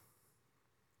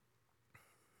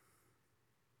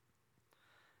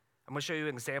 I'm going to show you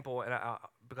an example, and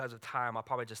because of time, I'll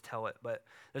probably just tell it. But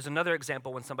there's another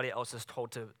example when somebody else is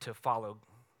told to follow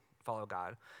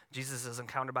God. Jesus is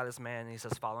encountered by this man, and he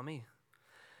says, follow me.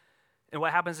 And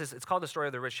what happens is, it's called the story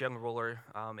of the rich young ruler.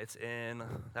 It's in,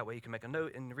 that way you can make a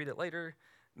note and read it later,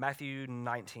 Matthew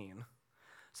 19.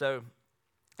 So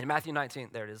in Matthew 19,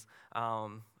 there it is.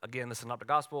 Again, the Synoptic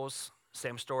Gospels,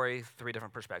 same story, 3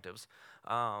 different perspectives.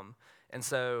 And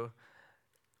so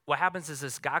what happens is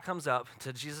this guy comes up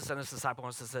to Jesus and his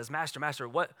disciples and says, Master,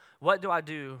 what do I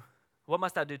do? What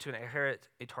must I do to inherit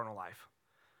eternal life?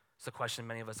 It's a question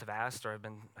many of us have asked or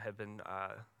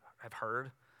have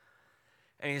heard.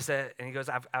 And he goes,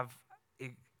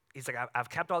 I've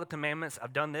kept all the commandments.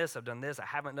 I've done this. I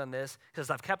haven't done this. He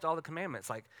says, I've kept all the commandments.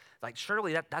 Like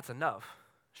surely that's enough.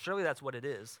 Surely that's what it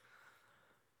is.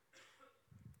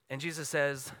 And Jesus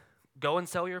says, go and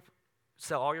sell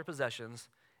all your possessions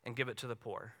and give it to the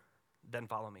poor. Then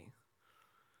follow me.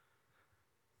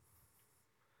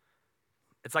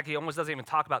 It's like he almost doesn't even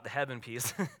talk about the heaven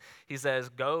piece. He says,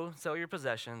 go sell your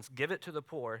possessions, give it to the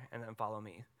poor, and then follow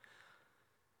me.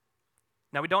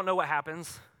 Now, we don't know what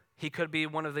happens. He could be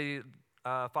one of the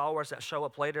followers that show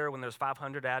up later when there's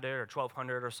 500 added or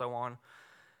 1,200 or so on.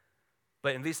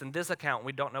 But at least in this account,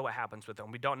 we don't know what happens with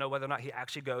him. We don't know whether or not he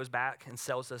actually goes back and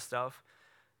sells this stuff.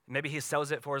 Maybe he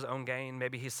sells it for his own gain.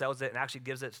 Maybe he sells it and actually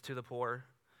gives it to the poor.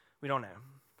 We don't know.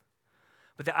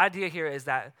 But the idea here is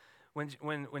that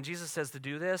when Jesus says to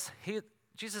do this,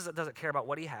 Jesus doesn't care about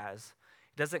what he has.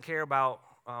 He doesn't care about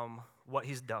what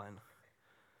he's done.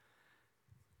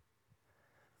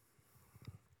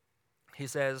 He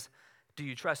says, do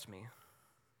you trust me?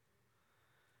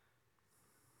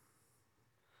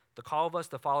 The call of us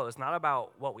to follow is not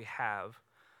about what we have,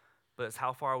 but it's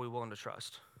how far are we willing to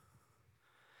trust.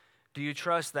 Do you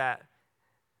trust that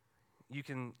you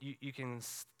can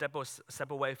step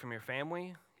away from your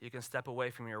family, you can step away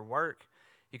from your work,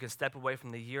 you can step away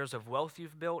from the years of wealth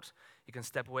you've built, you can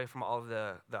step away from all of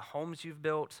the homes you've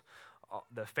built,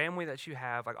 the family that you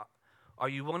have? Like, are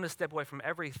you willing to step away from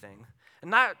everything? And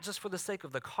not just for the sake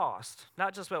of the cost,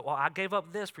 not just, well, I gave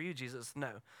up this for you, Jesus. No,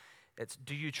 it's,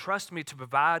 do you trust me to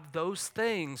provide those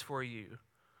things for you?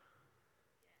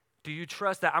 Do you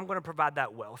trust that I'm going to provide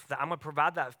that wealth, that I'm going to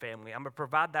provide that family, I'm going to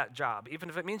provide that job, even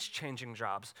if it means changing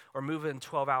jobs or moving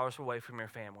 12 hours away from your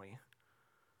family?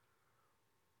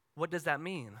 What does that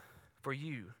mean for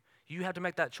you? You have to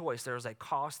make that choice. There is a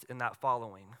cost in that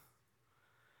following.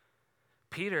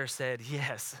 Peter said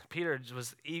yes. Peter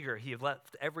was eager. He had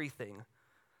left everything.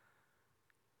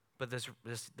 But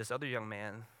this other young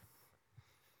man,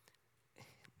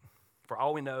 for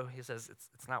all we know, he says,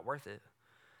 it's not worth it.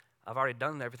 I've already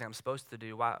done everything I'm supposed to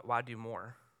do. Why do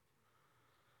more?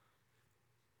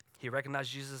 He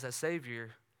recognized Jesus as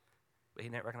Savior, but he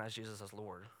didn't recognize Jesus as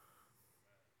Lord.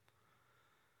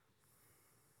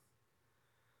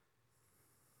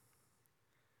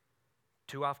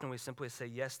 Too often we simply say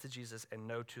yes to Jesus and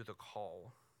no to the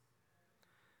call.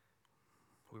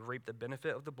 We reap the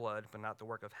benefit of the blood, but not the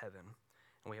work of heaven.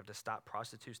 And we have to stop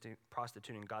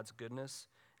prostituting God's goodness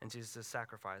and Jesus'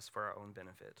 sacrifice for our own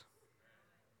benefit.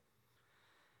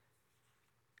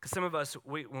 Because some of us,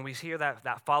 when we hear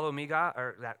that follow me God,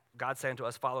 or that God saying to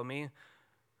us, follow me,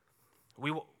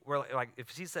 we're like,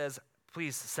 if he says,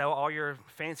 please sell all your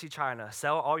fancy china,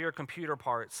 sell all your computer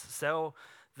parts, sell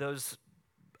those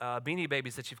Beanie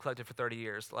Babies that you've collected for 30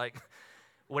 years, like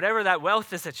whatever that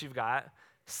wealth is that you've got,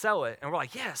 sell it. And we're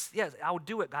like, yes, I will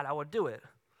do it, God, I will do it.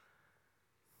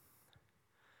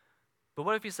 But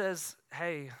what if he says,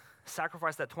 hey,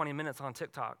 sacrifice that 20 minutes on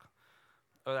TikTok,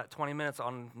 or that 20 minutes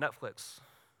on Netflix,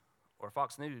 or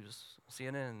Fox News,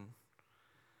 CNN?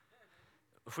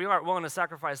 If we aren't willing to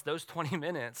sacrifice those 20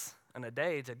 minutes in a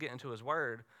day to get into his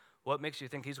word, what makes you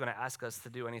think he's going to ask us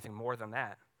to do anything more than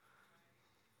that?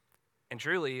 And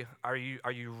truly, are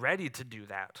you ready to do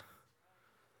that?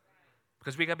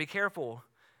 Because we got to be careful.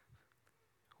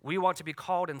 We want to be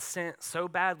called and sent so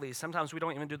badly, sometimes we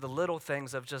don't even do the little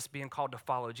things of just being called to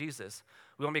follow Jesus.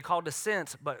 We want to be called to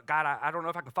sent, but God, I don't know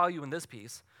if I can follow you in this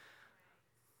piece.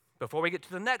 Before we get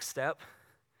to the next step,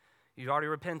 you've already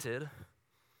repented.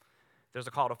 There's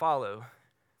a call to follow.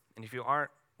 And if you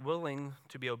aren't willing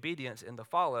to be obedient in the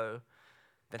follow,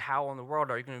 then how in the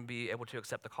world are you going to be able to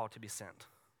accept the call to be sent?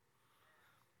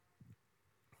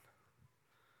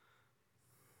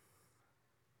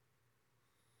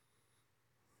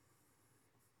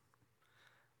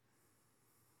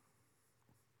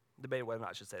 Debate whether or not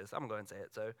I should say this. I'm going to go ahead and say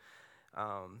it. So,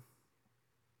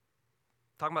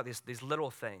 talking about these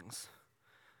little things.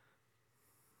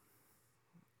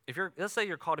 Let's say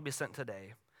you're called to be sent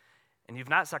today, and you've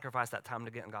not sacrificed that time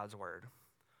to get in God's word.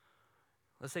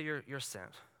 Let's say you're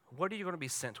sent. What are you going to be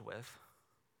sent with?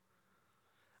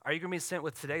 Are you going to be sent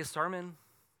with today's sermon?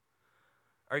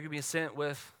 Are you going to be sent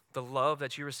with the love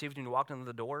that you received when you walked into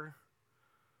the door?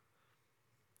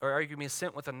 Or are you going to be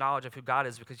sent with the knowledge of who God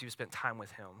is because you've spent time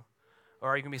with him? Or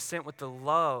are you going to be sent with the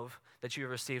love that you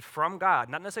have received from God,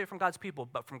 not necessarily from God's people,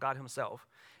 but from God himself?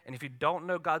 And if you don't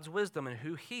know God's wisdom and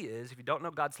who he is, if you don't know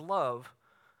God's love,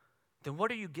 then what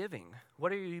are you giving?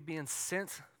 What are you being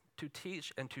sent to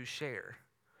teach and to share?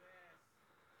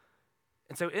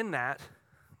 And so in that,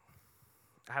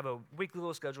 I have a weekly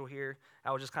little schedule here.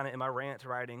 I was just kind of in my rant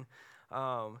writing.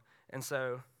 And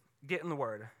so get in the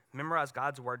word. Memorize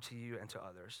God's word to you and to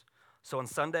others. So on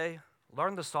Sunday,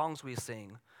 learn the songs we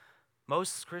sing.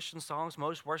 Most Christian songs,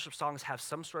 most worship songs have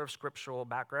some sort of scriptural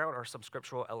background or some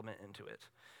scriptural element into it.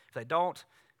 If they don't,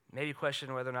 maybe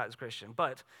question whether or not it's Christian.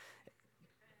 But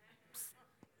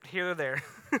here or there.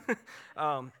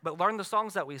 But learn the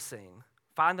songs that we sing.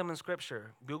 Find them in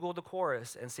Scripture. Google the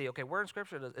chorus and see, okay, where in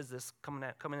Scripture is this coming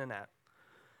in at?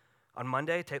 On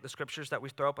Monday, take the scriptures that we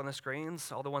throw up on the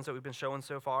screens, all the ones that we've been showing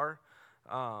so far.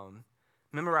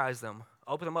 Memorize them.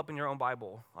 Open them up in your own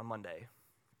Bible on Monday.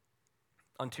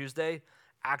 On Tuesday,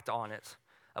 act on it.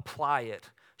 Apply it.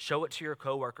 Show it to your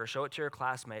coworker. Show it to your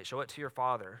classmate. Show it to your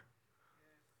father.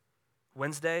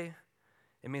 Wednesday,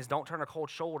 it means don't turn a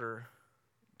cold shoulder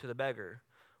to the beggar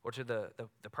or to the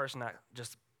person that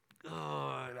just,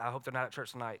 I hope they're not at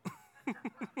church tonight.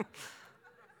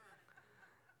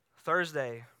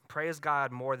 Thursday, praise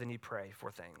God more than you pray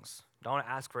for things. Don't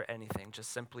ask for anything.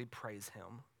 Just simply praise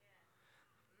him.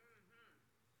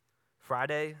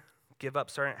 Friday, give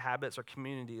up certain habits or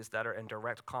communities that are in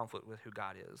direct conflict with who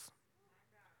God is.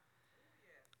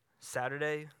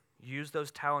 Saturday, use those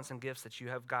talents and gifts that you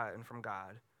have gotten from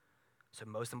God. So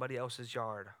mow somebody else's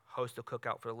yard, host a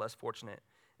cookout for the less fortunate,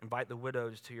 invite the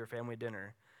widows to your family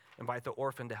dinner, invite the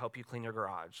orphan to help you clean your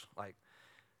garage. Like,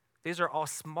 these are all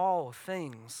small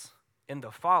things in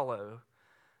the follow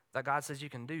that God says you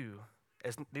can do.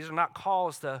 These are not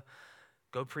calls to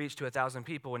go preach to 1,000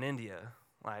 people in India.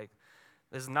 Like,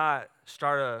 this is not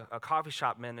start a coffee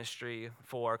shop ministry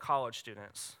for college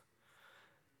students.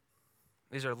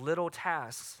 These are little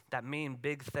tasks that mean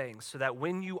big things so that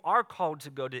when you are called to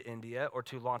go to India or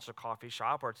to launch a coffee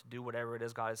shop or to do whatever it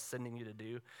is God is sending you to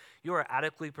do, you are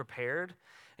adequately prepared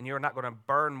and you are not going to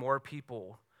burn more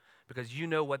people because you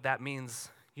know what that means.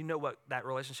 You know what that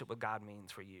relationship with God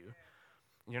means for you.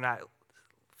 You're not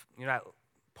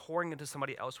pouring into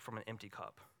somebody else from an empty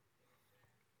cup.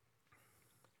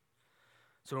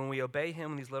 So when we obey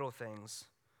him in these little things,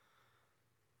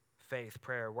 faith,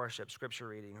 prayer, worship, scripture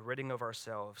reading, ridding of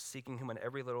ourselves, seeking him in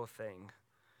every little thing,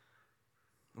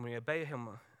 when we obey him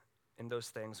in those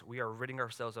things, we are ridding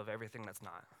ourselves of everything that's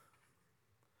not.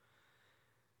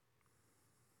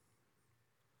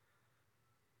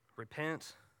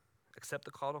 Repent, accept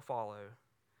the call to follow,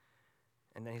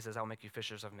 And then he says, I'll make you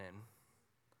fishers of men.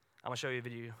 I'm going to show you a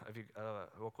video of you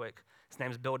real quick. His name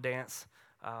is Bill Dance,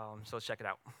 so let's check it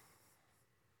out.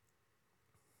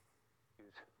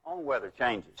 On weather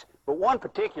changes, but one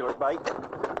particular bait.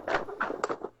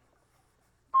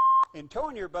 In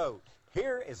towing your boat,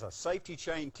 here is a safety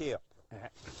chain tip.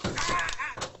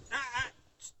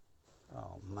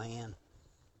 Oh, man.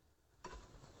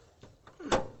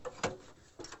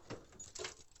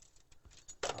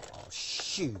 Oh,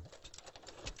 shoot.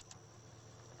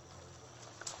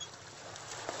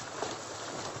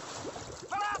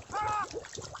 Pull up! Pull up!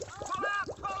 Pull up!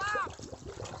 Pull up!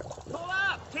 Pull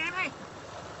up, Timmy!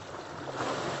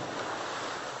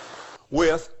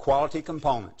 With quality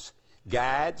components,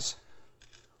 guides,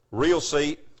 reel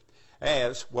seat,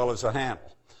 as well as a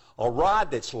handle. A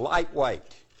rod that's lightweight,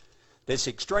 that's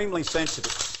extremely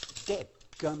sensitive.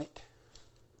 Dadgummit.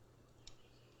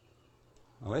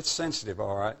 Well, it's sensitive,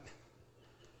 all right.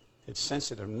 It's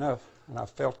sensitive enough, and I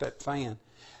felt that fan.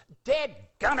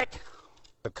 Dadgummit!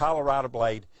 The Colorado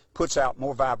blade puts out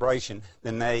more vibration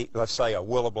than let's say, a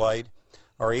willow blade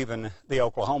or even the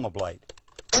Oklahoma blade.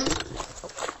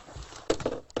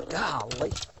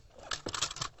 Golly.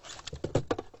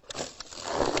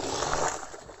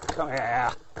 Come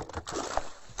here.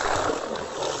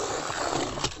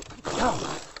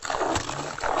 Oh.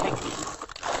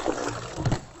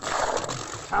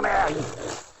 Come here.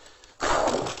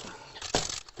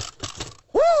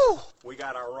 Woo! We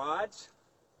got our rods.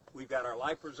 We've got our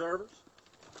life preservers.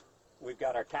 We've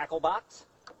got our tackle box.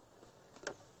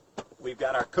 We've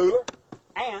got our cooler.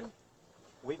 And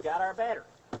we've got our battery.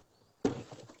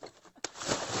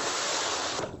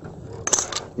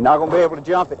 You're not going to be able to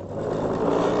jump it.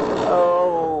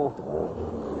 Oh.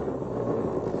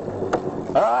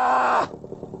 Ah!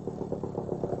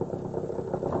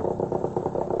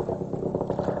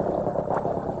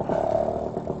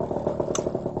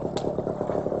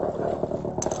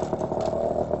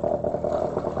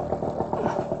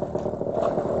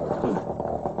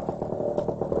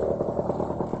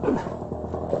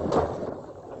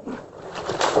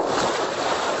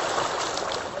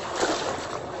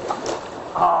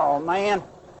 Oh, man.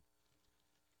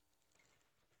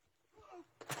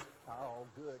 Oh,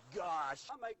 good gosh.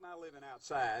 I make my living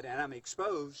outside, and I'm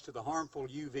exposed to the harmful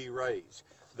UV rays.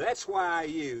 That's why I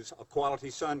use a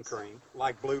quality sun cream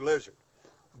like Blue Lizard.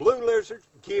 Blue Lizard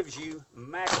gives you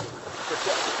maximum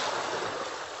protection.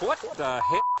 What the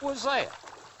heck was that?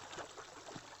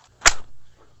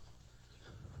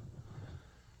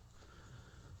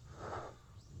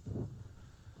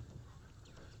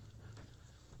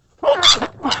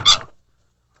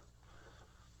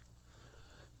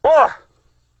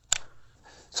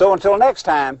 So until next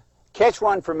time, catch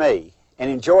one for me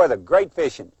and enjoy the great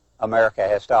fishing America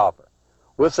has to offer.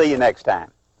 We'll see you next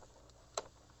time.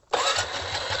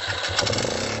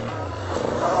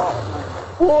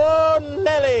 Whoa,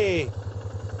 Nelly!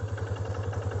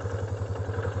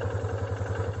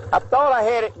 I thought I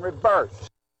had it in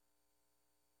reverse.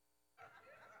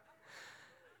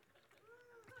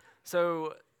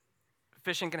 So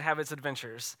fishing can have its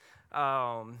adventures.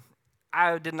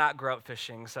 I did not grow up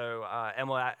fishing, so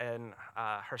Emma and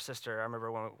her sister, I remember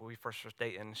when we first were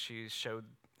dating, she showed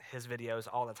his videos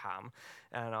all the time,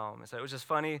 and so it was just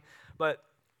funny. But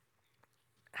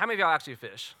how many of y'all actually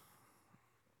fish?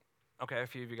 Okay, a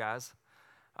few of you guys.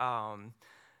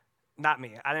 Not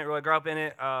me. I didn't really grow up in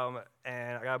it,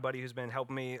 and I got a buddy who's been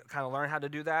helping me kind of learn how to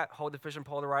do that, hold the fishing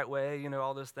pole the right way, you know,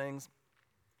 all those things.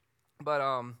 But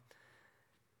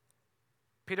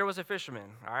Peter was a fisherman,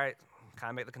 all right? Kind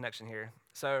of make the connection here.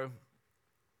 So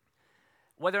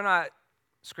whether or not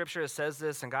Scripture says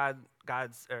this and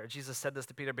Jesus said this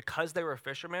to Peter because they were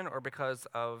fishermen or because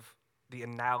of the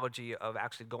analogy of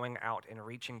actually going out and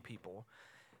reaching people,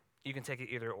 you can take it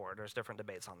either or. There's different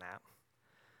debates on that.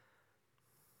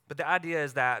 But the idea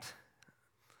is that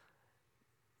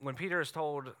when Peter is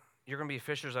told, you're going to be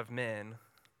fishers of men,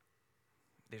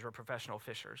 these were professional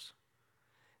fishers.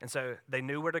 And so they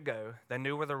knew where to go. They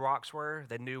knew where the rocks were.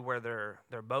 They knew where their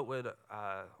boat would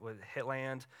hit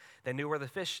land. They knew where the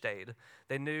fish stayed.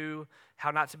 They knew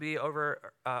how not to be under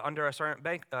a certain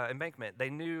embankment. They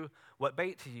knew what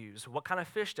bait to use, what kind of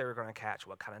fish they were going to catch,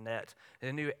 what kind of net.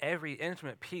 They knew every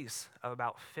intimate piece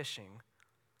about fishing,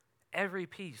 every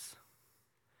piece.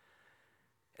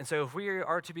 And so if we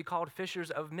are to be called fishers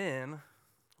of men,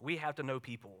 we have to know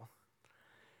people.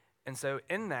 And so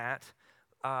in that,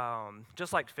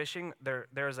 just like fishing,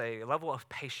 there's a level of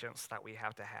patience that we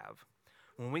have to have.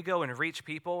 When we go and reach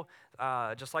people,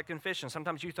 just like in fishing,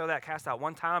 sometimes you throw that cast out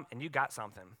one time and you got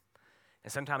something.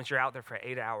 And sometimes you're out there for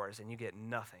 8 hours and you get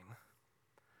nothing.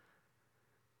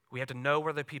 We have to know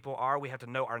where the people are. We have to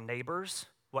know our neighbors,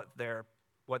 what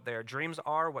their dreams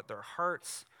are, what their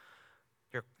hurts.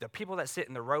 The people that sit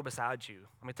in the row beside you.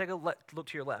 I mean, take a look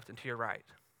to your left and to your right.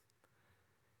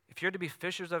 If you're to be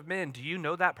fishers of men, do you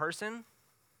know that person?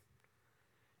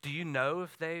 Do you know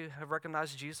if they have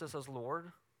recognized Jesus as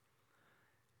Lord?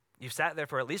 You've sat there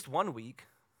for at least 1 week.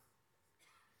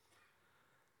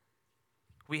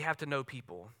 We have to know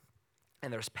people,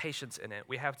 and there's patience in it.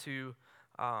 We have to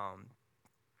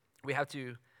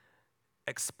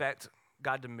expect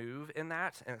God to move in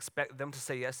that and expect them to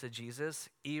say yes to Jesus,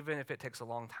 even if it takes a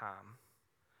long time.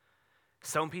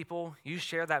 Some people, you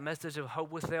share that message of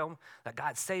hope with them, that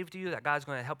God saved you, that God's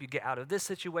going to help you get out of this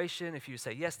situation if you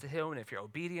say yes to him and if you're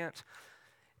obedient.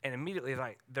 And immediately,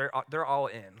 like, they're all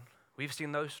in. We've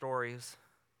seen those stories.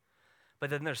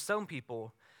 But then there's some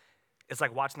people, it's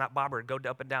like watching that bobber go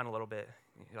up and down a little bit.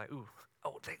 You're like, ooh,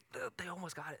 oh, they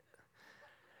almost got it.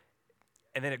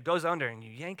 And then it goes under and you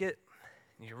yank it,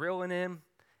 and you're reeling in,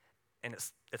 and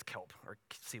it's kelp or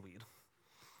seaweed.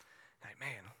 Like,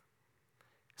 man.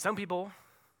 Some people,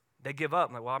 they give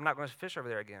up. Like, well, I'm not going to fish over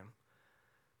there again.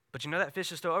 But you know that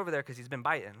fish is still over there because he's been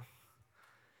biting.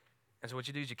 And so what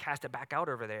you do is you cast it back out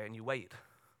over there and you wait.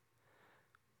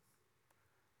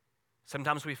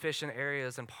 Sometimes we fish in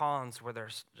areas and ponds where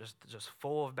there's just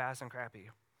full of bass and crappie.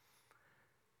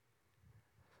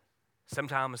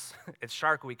 Sometimes it's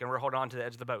Shark Week and we're holding on to the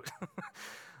edge of the boat.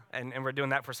 and we're doing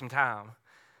that for some time.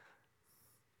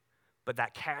 But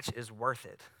that catch is worth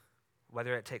it.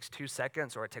 Whether it takes 2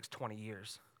 seconds or it takes 20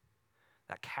 years,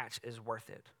 that catch is worth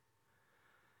it.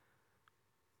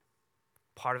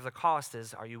 Part of the cost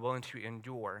is, are you willing to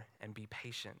endure and be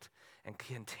patient and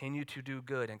continue to do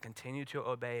good and continue to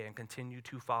obey and continue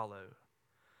to follow?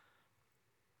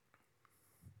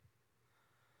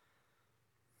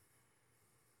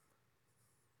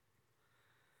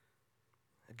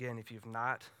 Again, if you've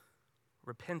not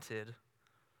repented,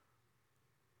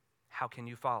 how can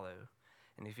you follow?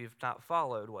 And if you've not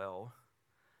followed well,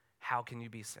 how can you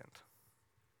be sent?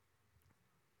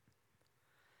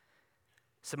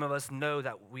 Some of us know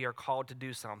that we are called to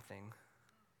do something.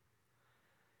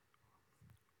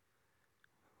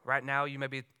 Right now, you may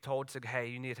be told to, hey,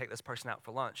 you need to take this person out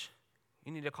for lunch.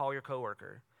 You need to call your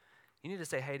coworker. You need to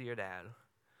say hey to your dad.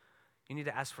 You need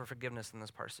to ask for forgiveness from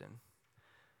this person.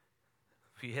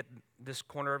 If you hit this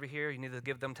corner over here, you need to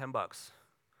give them $10.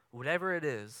 Whatever it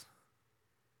is.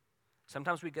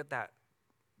 Sometimes we get that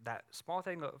small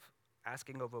thing of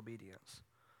asking of obedience.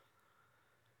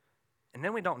 And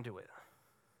then we don't do it.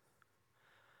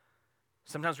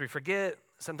 Sometimes we forget.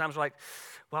 Sometimes we're like,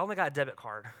 well, I only got a debit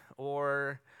card.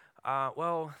 Or,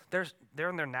 well, they're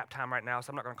in their nap time right now,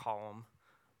 so I'm not going to call them.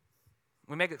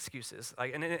 We make excuses.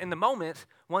 Like, and in the moment,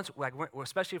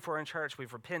 especially if we're in church,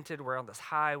 we've repented, we're on this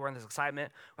high, we're in this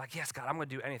excitement. We're like, yes, God, I'm going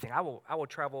to do anything. I will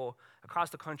travel across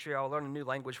the country. I will learn a new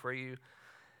language for you.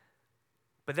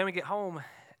 But then we get home,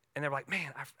 and they're like,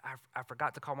 man, I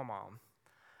forgot to call my mom.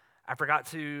 I forgot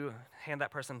to hand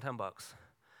that person $10.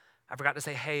 I forgot to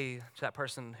say hey to that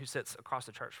person who sits across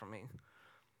the church from me.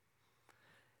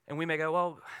 And we may go,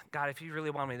 well, God, if you really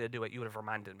wanted me to do it, you would have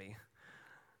reminded me.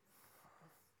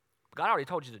 God already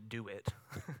told you to do it.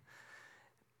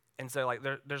 And so like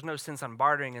there's no sense on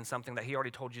bartering in something that he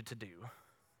already told you to do.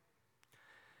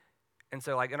 And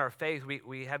so like in our faith,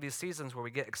 we have these seasons where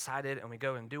we get excited and we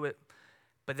go and do it,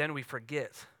 but then we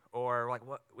forget. Or like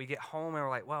what we get home and we're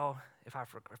like, well, if I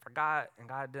forgot and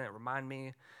God didn't remind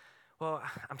me, well,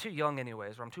 I'm too young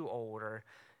anyways, or I'm too old, or,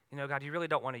 you know, God, you really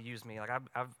don't want to use me. Like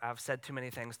I've said too many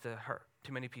things to hurt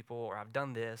too many people, or I've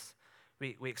done this.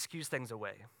 We excuse things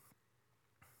away.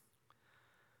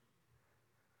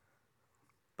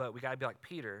 But we got to be like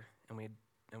Peter, and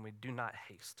we do not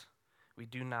haste. We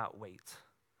do not wait.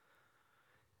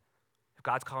 If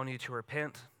God's calling you to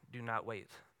repent, do not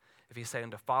wait. If he's saying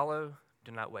to follow,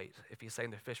 do not wait. If he's saying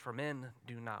to fish for men,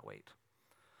 do not wait.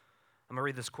 I'm going to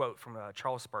read this quote from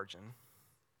Charles Spurgeon.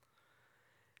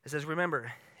 It says, remember,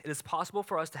 it is possible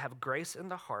for us to have grace in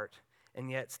the heart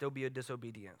and yet still be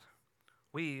disobedient.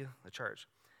 We, the church,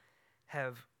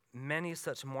 have many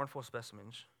such mournful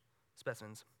specimens.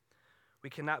 We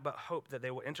cannot but hope that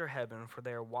they will enter heaven, for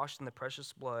they are washed in the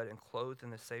precious blood and clothed in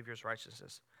the Savior's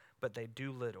righteousness. But they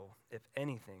do little, if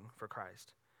anything, for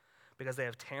Christ. Because they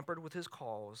have tampered with his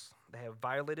calls, they have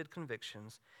violated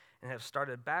convictions, and have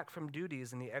started back from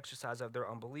duties in the exercise of their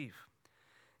unbelief,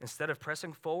 instead of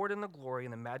pressing forward in the glory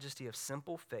and the majesty of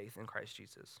simple faith in Christ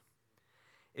Jesus.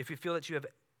 If you feel that you have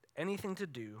anything to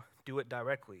do, do it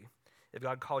directly. If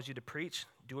God calls you to preach,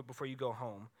 do it before you go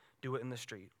home. Do it in the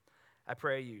street. I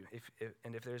pray you,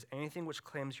 if there's anything which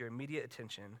claims your immediate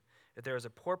attention, if there is a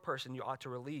poor person you ought to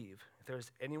relieve, if there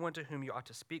is anyone to whom you ought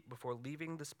to speak before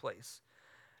leaving this place,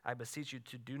 I beseech you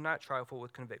to do not trifle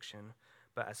with conviction,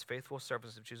 but as faithful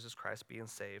servants of Jesus Christ, being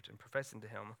saved and professing to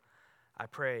him, I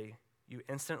pray you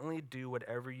instantly do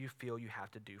whatever you feel you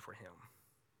have to do for him.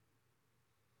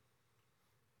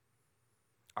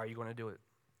 Are you going to do it?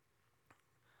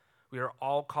 We are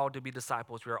all called to be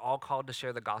disciples. We are all called to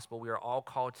share the gospel. We are all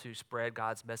called to spread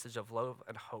God's message of love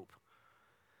and hope.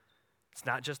 It's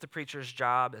not just the preacher's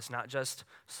job. It's not just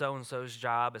so-and-so's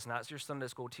job. It's not your Sunday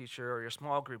school teacher or your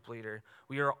small group leader.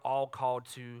 We are all called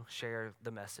to share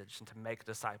the message and to make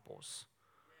disciples.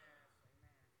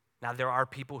 Now, there are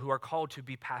people who are called to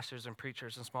be pastors and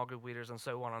preachers and small group leaders and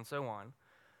so on and so on.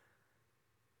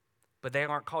 But they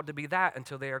aren't called to be that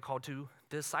until they are called to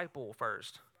disciple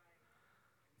first.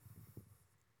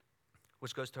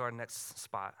 Which goes to our next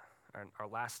spot, our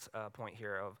last point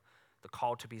here of the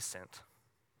call to be sent.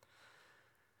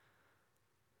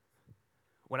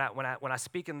 When I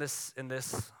speak in this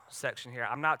section here,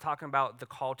 I'm not talking about the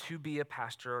call to be a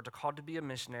pastor or the call to be a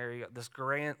missionary, this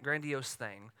grandiose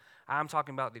thing. I'm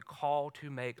talking about the call to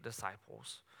make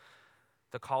disciples,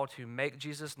 the call to make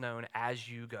Jesus known as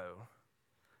you go.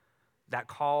 That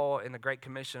call in the Great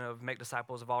Commission of make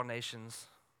disciples of all nations,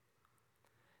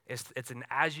 it's an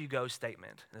as-you-go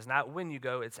statement. It's not when you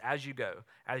go, it's as you go.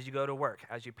 As you go to work,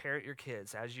 as you parent your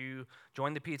kids, as you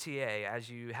join the PTA, as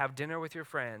you have dinner with your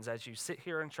friends, as you sit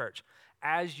here in church,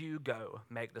 as you go,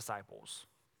 make disciples.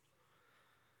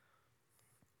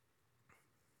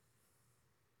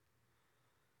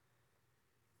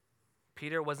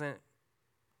 Peter wasn't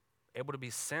able to be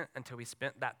sent until he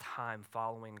spent that time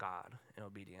following God in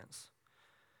obedience.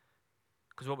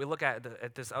 Because what we look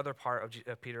at this other part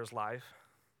of Peter's life,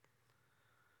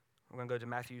 we're going to go to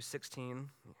Matthew 16,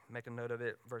 make a note of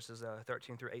it, verses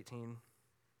 13 through 18.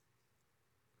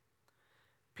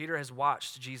 Peter has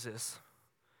watched Jesus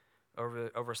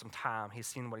over some time. He's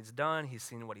seen what he's done. He's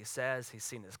seen what he says. He's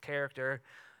seen his character.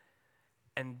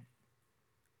 And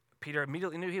Peter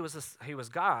immediately knew he was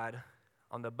God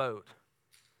on the boat.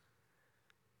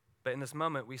 But in this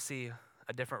moment, we see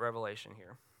a different revelation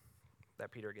here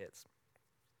that Peter gets.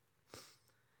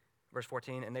 Verse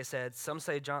 14, and they said,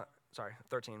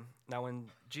 13. Now when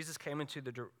Jesus came into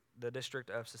the district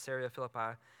of Caesarea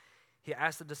Philippi, he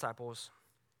asked the disciples,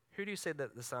 who do you say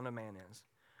that the Son of Man is?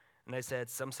 And they said,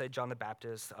 some say John the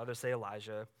Baptist, others say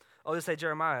Elijah, others say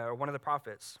Jeremiah or one of the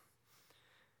prophets.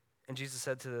 And Jesus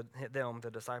said to them,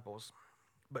 the disciples,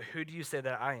 but who do you say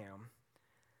that I am?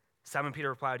 Simon Peter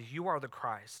replied, you are the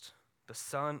Christ, the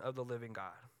Son of the living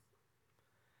God.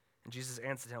 And Jesus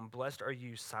answered him, blessed are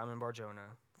you, Simon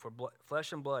Bar-Jonah, for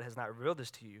flesh and blood has not revealed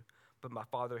this to you, but my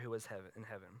Father who is in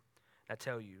heaven. I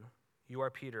tell you, you are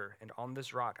Peter, and on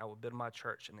this rock I will build my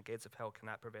church, and the gates of hell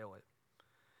cannot prevail it.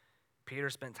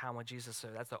 Peter spent time with Jesus, so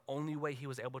that's the only way he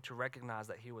was able to recognize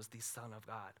that he was the Son of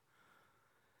God.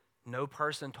 No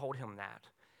person told him that.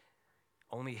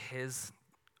 Only his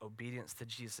obedience to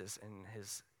Jesus and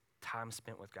his time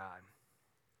spent with God.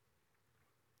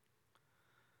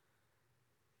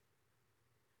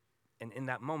 And in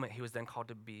that moment, he was then called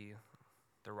to be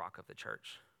the rock of the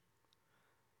church.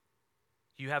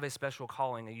 You have a special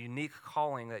calling, a unique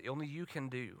calling that only you can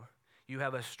do. You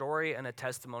have a story and a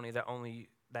testimony that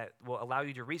will allow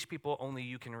you to reach people only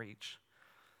you can reach.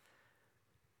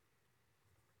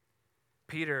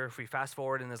 Peter, if we fast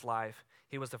forward in his life,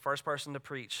 he was the first person to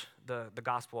preach the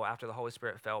gospel after the Holy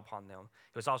Spirit fell upon them.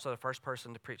 He was also the first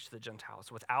person to preach to the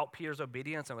Gentiles. Without Peter's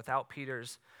obedience and without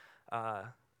Peter's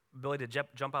ability to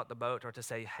jump out the boat or to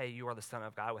say, hey, you are the Son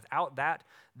of God, without that,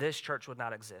 this church would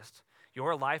not exist.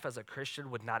 Your life as a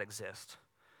Christian would not exist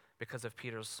because of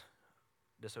Peter's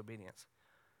disobedience.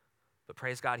 But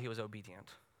praise God, he was obedient.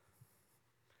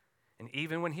 And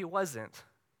even when he wasn't,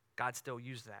 God still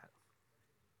used that.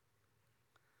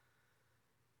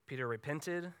 Peter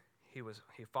repented, he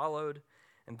followed,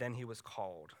 and then he was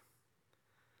called.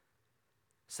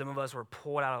 Some of us were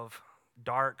pulled out of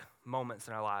dark moments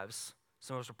in our lives.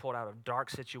 Some of us were pulled out of dark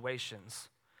situations.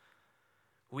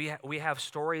 We have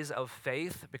stories of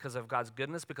faith because of God's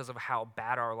goodness, because of how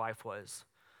bad our life was.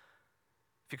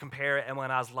 If you compare Emily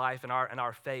and I's life and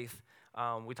our faith,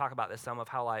 we talk about this some of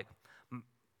how like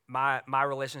my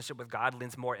relationship with God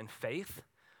leans more in faith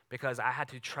because I had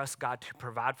to trust God to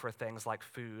provide for things like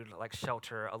food, like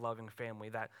shelter, a loving family,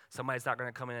 that somebody's not going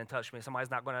to come in and touch me. Somebody's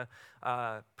not going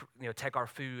to take our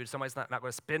food. Somebody's not going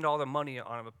to spend all the money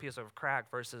on a piece of crack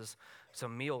versus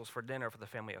some meals for dinner for the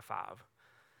family of 5.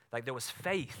 Like there was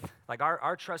faith. Like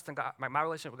our trust in God, my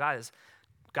relationship with God is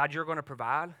God, you're going to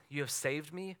provide. You have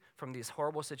saved me from these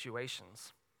horrible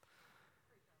situations.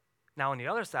 Now, on the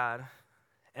other side,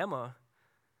 Emma,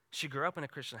 she grew up in a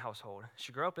Christian household.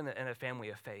 She grew up in a family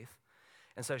of faith.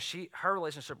 And so her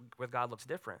relationship with God looks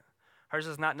different. Hers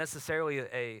is not necessarily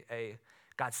a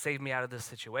God saved me out of this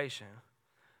situation.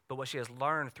 But what she has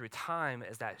learned through time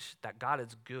is that God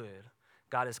is good.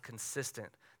 God is consistent.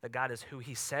 That God is who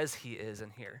he says he is in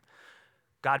here.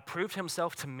 God proved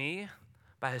himself to me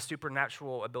by his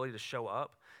supernatural ability to show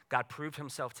up. God proved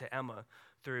himself to Emma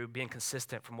through being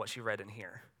consistent from what she read in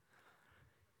here.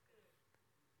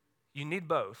 You need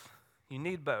both. You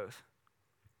need both.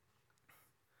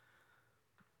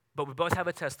 But we both have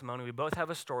a testimony. We both have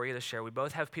a story to share. We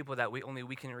both have people that only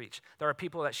we can reach. There are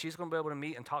people that she's going to be able to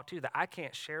meet and talk to that I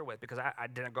can't share with because I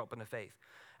didn't grow up in the faith.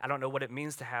 I don't know what it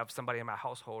means to have somebody in my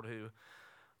household who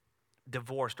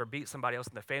divorced or beat somebody else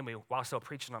in the family while still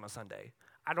preaching on a Sunday.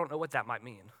 I don't know what that might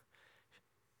mean.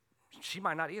 She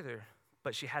might not either,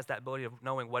 but she has that ability of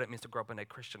knowing what it means to grow up in a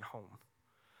Christian home.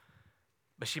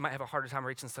 But she might have a harder time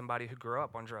reaching somebody who grew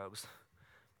up on drugs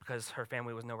because her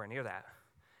family was nowhere near that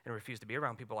and refused to be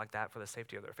around people like that for the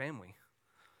safety of their family.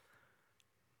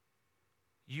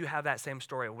 You have that same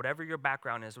story. Whatever your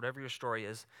background is, whatever your story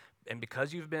is, and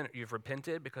because you've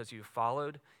repented, because you've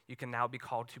followed, you can now be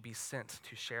called to be sent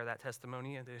to share that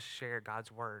testimony and to share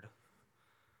God's word.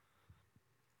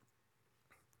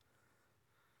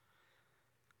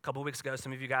 A couple of weeks ago,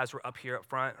 some of you guys were up here up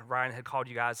front. Ryan had called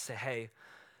you guys to say, hey,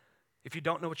 if you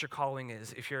don't know what your calling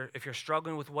is, if you're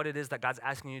struggling with what it is that God's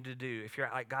asking you to do, if you're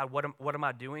like, God, what am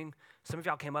I doing? Some of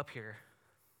y'all came up here,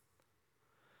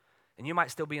 and you might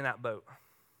still be in that boat.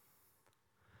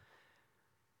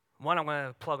 One, I'm going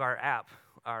to plug our app,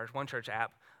 our One Church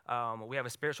app. We have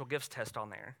a spiritual gifts test on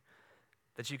there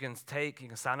that you can take, you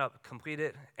can sign up, complete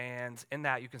it, and in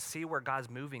that you can see where God's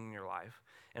moving in your life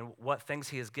and what things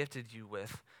he has gifted you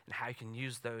with and how you can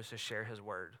use those to share his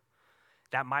word.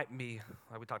 That might be,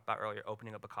 like we talked about earlier,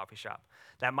 opening up a coffee shop.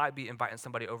 That might be inviting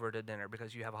somebody over to dinner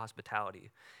because you have a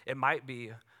hospitality. It might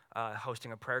be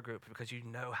hosting a prayer group because you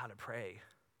know how to pray.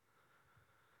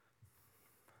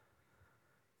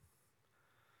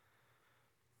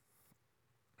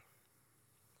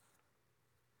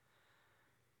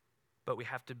 But we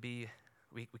have to be,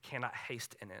 we cannot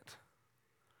haste in it.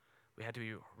 We have to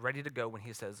be ready to go when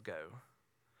he says go.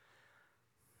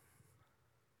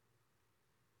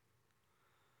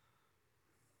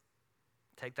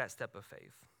 Take that step of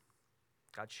faith.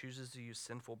 God chooses to use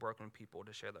sinful, broken people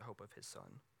to share the hope of his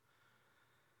son.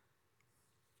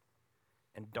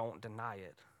 And don't deny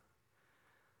it.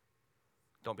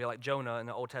 Don't be like Jonah in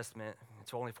the Old Testament.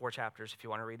 It's only 4 chapters if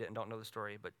you want to read it and don't know the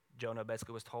story. But Jonah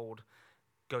basically was told,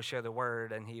 go share the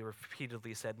word, and he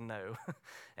repeatedly said no.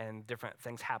 And different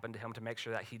things happened to him to make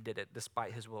sure that he did it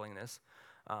despite his willingness.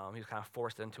 He was kind of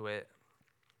forced into it.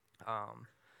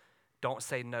 Don't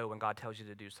say no when God tells you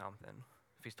to do something.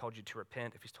 If he's told you to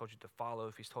repent, if he's told you to follow,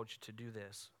 if he's told you to do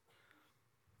this.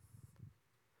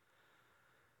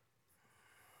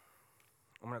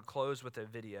 I'm going to close with a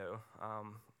video.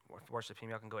 Worship team,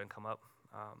 y'all can go ahead and come up.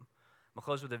 I'm going to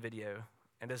close with a video.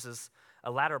 And this is a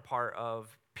latter part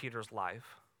of Peter's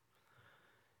life.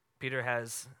 Peter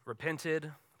has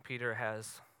repented. Peter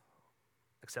has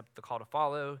accepted the call to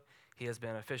follow. He has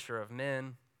been a fisher of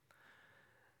men.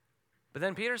 But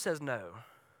then Peter says no.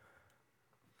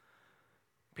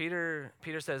 Peter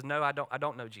says, no, I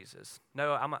don't know Jesus.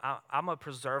 No, I'm going to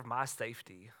preserve my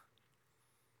safety.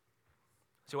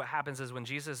 So what happens is when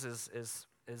Jesus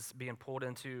is being pulled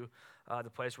into the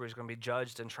place where he's going to be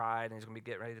judged and tried, and he's going to be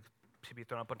getting ready to be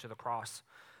thrown up onto the cross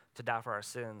to die for our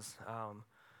sins,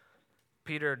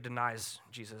 Peter denies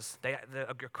Jesus.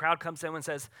 A crowd comes in and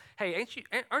says, hey,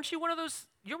 aren't you one of those,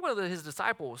 you're one of his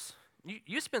disciples.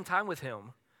 You spend time with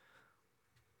him.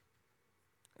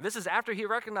 This is after he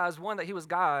recognized, one, that he was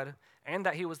God and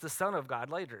that he was the Son of God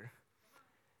later.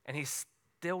 And he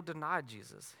still denied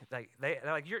Jesus. They're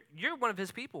like, you're one of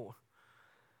his people.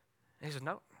 And he says,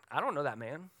 no, I don't know that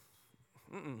man.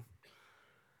 Mm-mm.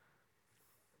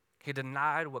 He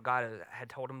denied what God had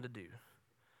told him to do,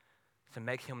 to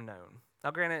make him known. Now,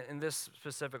 granted, in this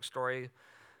specific story,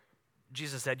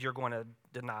 Jesus said, you're going to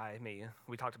deny me.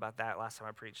 We talked about that last time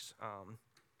I preached.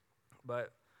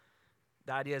 But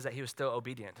the idea is that he was still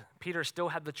obedient. Peter still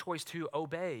had the choice to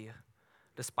obey,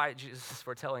 despite Jesus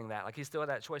foretelling that. Like, he still had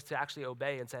that choice to actually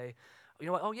obey and say, you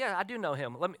know what, oh yeah, I do know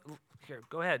him. Here,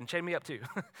 go ahead and chain me up too.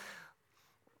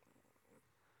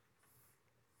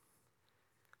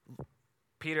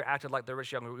 Peter acted like the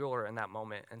rich young ruler in that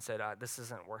moment and said, this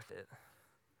isn't worth it.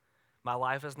 My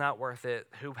life is not worth it.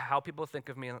 How people think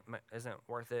of me isn't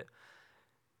worth it.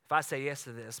 If I say yes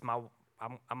to this,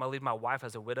 I'm going to leave my wife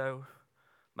as a widow.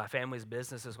 My family's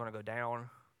business is going to go down.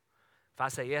 If I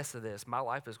say yes to this, my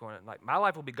life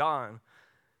will be gone.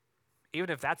 Even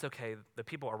if that's okay, the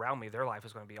people around me, their life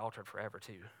is going to be altered forever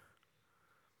too.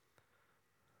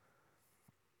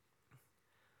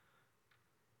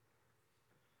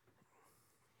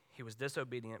 He was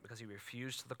disobedient because he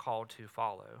refused the call to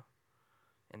follow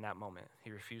in that moment. He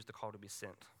refused the call to be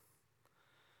sent.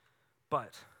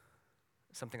 But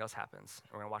something else happens.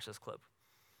 We're going to watch this clip.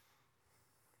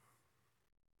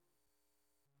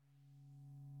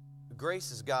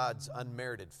 Grace is God's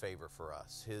unmerited favor for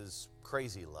us, his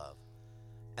crazy love.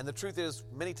 And the truth is,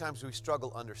 many times we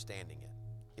struggle understanding it.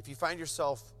 If you find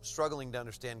yourself struggling to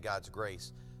understand God's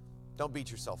grace, don't beat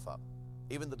yourself up.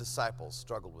 Even the disciples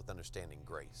struggled with understanding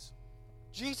grace.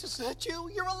 Jesus, is that you?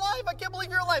 You're alive. I can't believe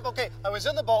you're alive. Okay, I was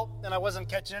in the boat and I wasn't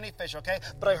catching any fish, okay?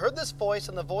 But I heard this voice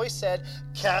and the voice said,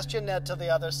 cast your net to the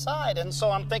other side. And so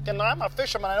I'm thinking, I'm a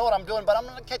fisherman. I know what I'm doing, but I'm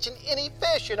not catching any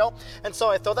fish, you know? And so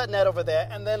I throw that net over there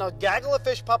and then a gaggle of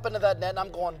fish pop into that net and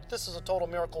I'm going, this is a total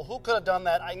miracle. Who could have done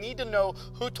that? I need to know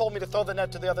who told me to throw the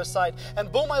net to the other side. And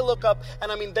boom, I look up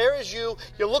and I mean, there is you.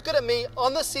 You're looking at me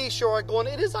on the seashore going,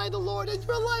 it is I, the Lord, and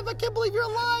you're alive. I can't believe you're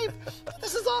alive.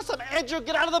 This is awesome. Andrew,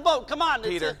 get out of the boat. Come on.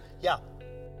 Peter. Yeah.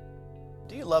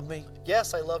 Do you love me?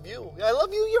 Yes, I love you. I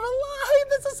love you. You're alive.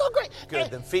 This is so great. Good,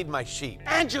 then feed my sheep.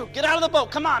 Andrew, get out of the boat.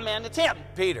 Come on, man. It's him.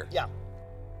 Peter. Yeah.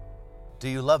 Do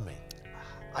you love me?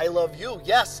 I love you,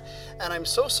 yes. And I'm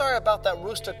so sorry about that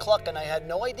rooster clucking. I had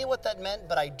no idea what that meant,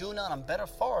 but I do now. I'm better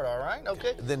for it, all right?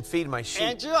 Okay? Then feed my sheep.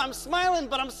 Andrew, I'm smiling,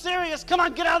 but I'm serious. Come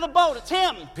on, get out of the boat. It's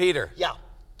him. Peter. Yeah.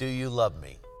 Do you love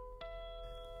me?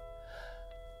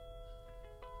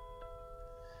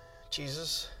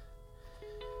 Jesus,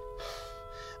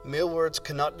 mere words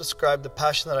cannot describe the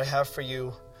passion that I have for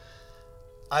you.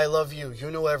 I love you. You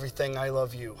know everything. I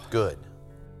love you. Good.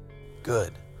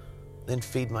 Good. Then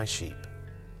feed my sheep.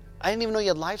 I didn't even know you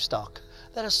had livestock.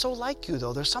 That is so like you,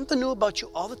 though. There's something new about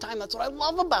you all the time. That's what I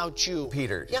love about you.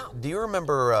 Peter, Yeah. do you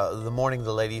remember the morning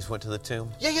the ladies went to the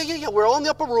tomb? Yeah. We're all in the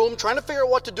upper room trying to figure out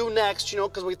what to do next, you know,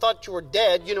 because we thought you were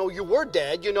dead. You know, you were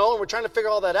dead, you know, and we're trying to figure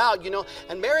all that out, you know.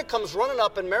 And Mary comes running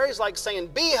up, and Mary's like saying,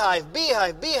 beehive,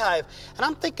 beehive, beehive. And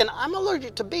I'm thinking, I'm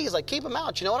allergic to bees. Like, keep them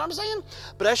out, you know what I'm saying?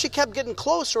 But as she kept getting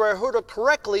closer, I heard her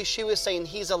correctly. She was saying,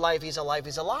 he's alive, he's alive,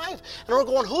 he's alive. And we're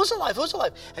going, who's alive, who's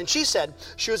alive? And she said,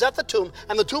 she was at the tomb,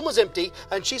 and the tomb was empty,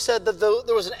 and she said that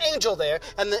there was an angel there,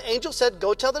 and the angel said,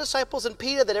 go tell the disciples and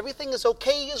Peter that everything is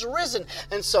okay, he is risen.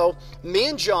 And so me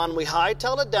and John, we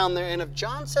hightailed it down there, and if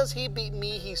John says he beat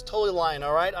me, he's totally lying,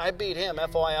 all right? I beat him,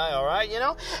 FYI, all right, you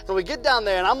know? And we get down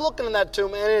there, and I'm looking in that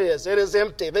tomb, and it is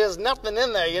empty. There's nothing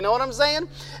in there, you know what I'm saying?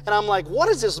 And I'm like, what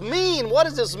does this mean? What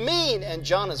does this mean? And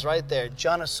John is right there.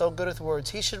 John is so good with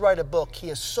words. He should write a book. He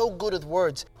is so good with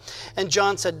words. And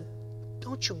John said,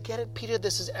 don't you get it, Peter?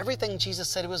 This is everything Jesus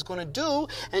said he was going to do,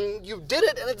 and you did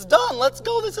it, and it's done. Let's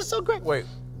go. This is so great. Wait,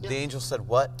 the angel said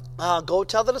what? Go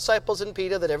tell the disciples and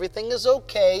Peter that everything is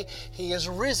okay. He is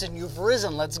risen. You've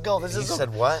risen. Let's go. This He is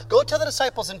said what? Go tell the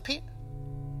disciples and Peter.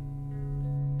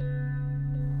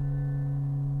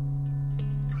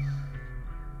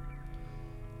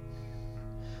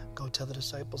 Go tell the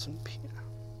disciples and Peter.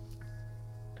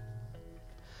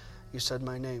 You said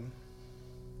my name.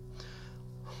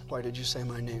 Why did you say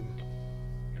my name?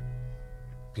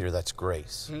 Peter, that's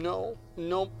grace. No,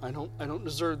 I don't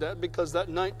deserve that, because that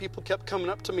night people kept coming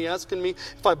up to me asking me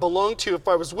if I belonged to you, if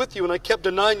I was with you, and I kept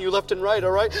denying you left and right,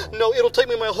 all right? No, it'll take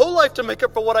me my whole life to make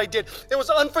up for what I did. It was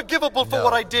unforgivable for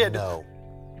what I did. No.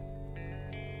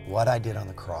 What I did on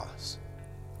the cross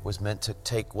was meant to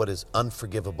take what is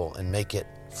unforgivable and make it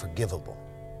forgivable.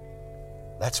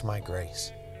 That's my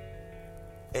grace.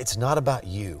 It's not about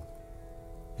you.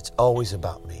 It's always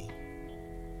about me.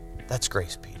 That's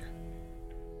grace, Peter.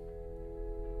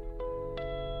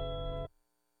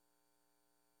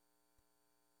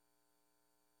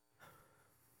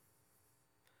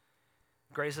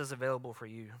 Grace is available for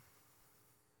you.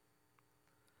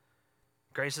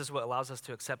 Grace is what allows us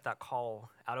to accept that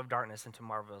call out of darkness into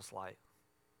marvelous light,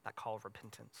 that call of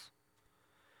repentance.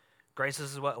 Grace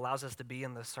is what allows us to be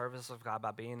in the service of God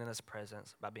by being in his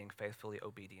presence, by being faithfully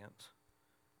obedient.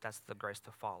 That's the grace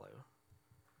to follow.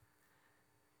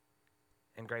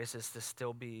 And grace is to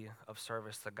still be of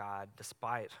service to God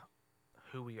despite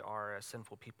who we are as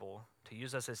sinful people, to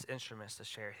use us as instruments to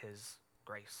share his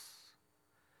grace.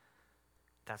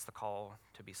 That's the call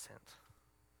to be sent.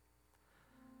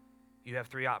 You have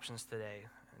three options today,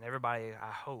 and everybody,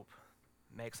 I hope,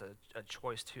 makes a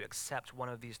choice to accept one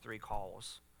of these three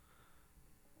calls.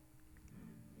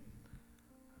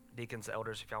 Deacons,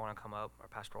 elders, if y'all want to come up, our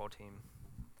pastoral team.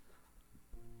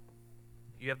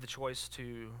 you have the choice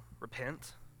to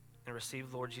repent and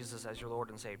receive Lord Jesus as your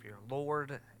Lord and Savior.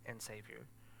 Lord and Savior.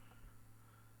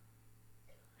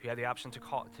 You have the option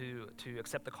to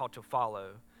accept the call to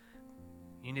follow.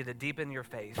 You need to deepen your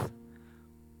faith.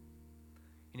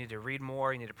 You need to read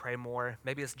more. You need to pray more.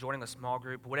 Maybe it's joining a small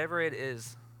group. Whatever it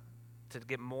is, to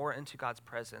get more into God's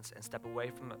presence and step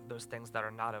away from those things that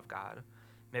are not of God.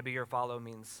 Maybe your follow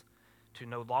means to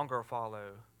no longer follow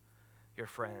your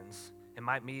friends. It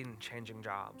might mean changing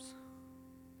jobs.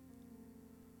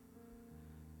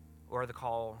 Or the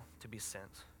call to be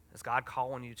sent. Is God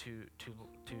calling you to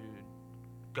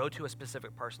go to a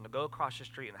specific person, to go across the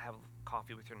street and have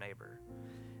coffee with your neighbor?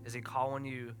 Is he calling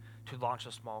you to launch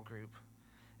a small group?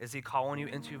 Is he calling you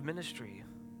into ministry?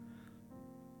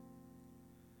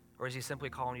 Or is he simply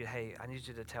calling you, hey, I need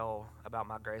you to tell about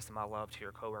my grace and my love to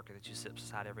your coworker that you sit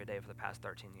beside every day for the past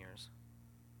 13 years?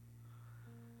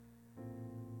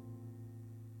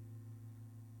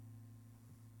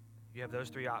 You have those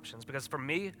three options. Because for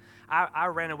me, I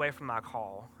ran away from my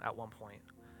call at one point.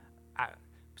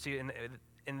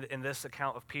 In this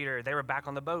account of Peter, they were back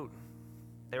on the boat.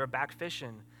 They were back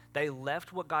fishing. They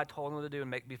left what God told them to do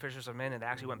and be fishers of men, and they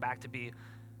actually went back to be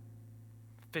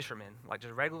fishermen, like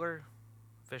just regular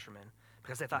fishermen,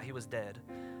 because they thought he was dead.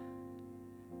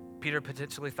 Peter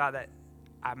potentially thought that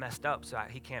I messed up, so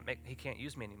he can't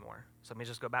use me anymore. So let me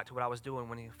just go back to what I was doing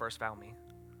when he first found me.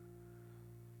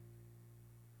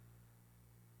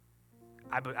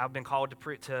 I've been called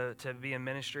to be in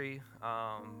ministry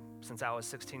since I was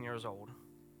 16 years old.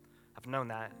 I've known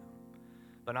that.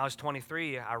 But when I was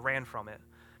 23, I ran from it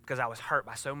because I was hurt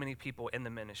by so many people in the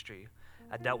ministry.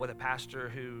 I dealt with a pastor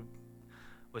who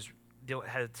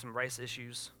had some race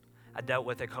issues. I dealt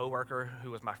with a coworker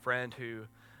who was my friend who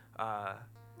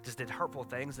just did hurtful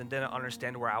things and didn't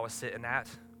understand where I was sitting at.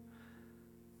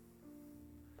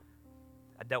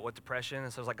 I dealt with depression,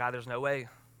 and so I was like, God, there's no way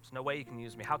you can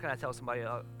use me. How can I tell somebody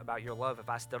about your love if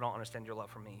I still don't understand your love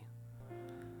for me?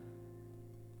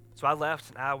 So I left,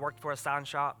 and I worked for a sign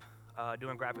shop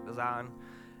doing graphic design,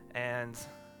 and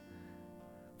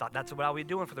thought that's what I'll be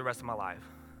doing for the rest of my life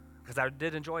because I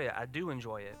did enjoy it. I do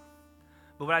enjoy it.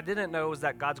 But what I didn't know was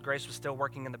that God's grace was still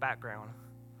working in the background.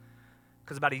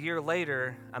 Because about a year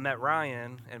later, I met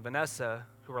Ryan and Vanessa,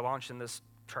 who were launching this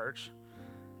church.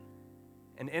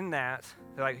 And in that,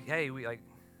 they're like, hey,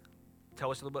 tell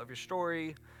us a little bit of your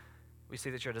story. We see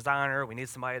that you're a designer. We need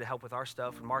somebody to help with our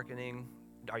stuff and marketing.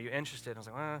 Are you interested? And I was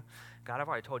like, God, I've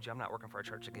already told you I'm not working for a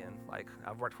church again. Like,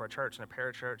 I've worked for a church and a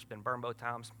parachurch, been burned both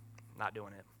times, not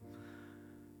doing it.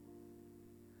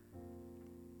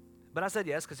 But I said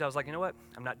yes because I was like, you know what?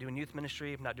 I'm not doing youth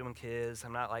ministry. I'm not doing kids.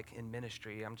 I'm not in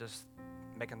ministry. I'm just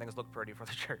making things look pretty for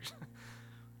the church.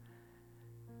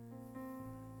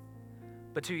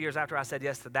 But 2 years after I said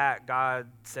yes to that,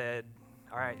 God said,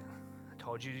 all right, I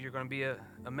told you you're going to be a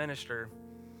minister.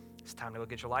 It's time to go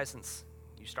get your license.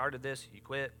 You started this. You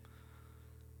quit.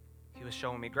 He was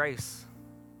showing me grace,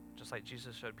 just like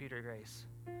Jesus showed Peter grace.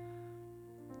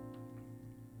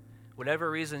 Whatever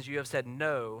reasons you have said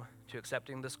no to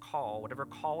accepting this call, whatever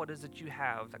call it is that you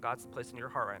have that God's placed in your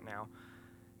heart right now,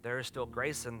 there is still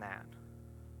grace in that.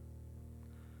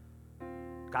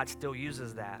 God still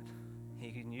uses that.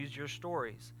 He can use your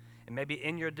stories. And maybe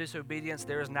in your disobedience,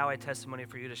 there is now a testimony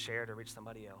for you to share to reach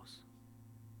somebody else.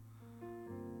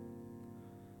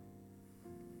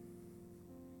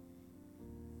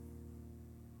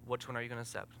 Which one are you going to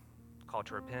accept? Call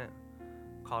to repent,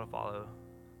 call to follow,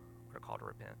 or call to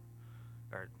repent,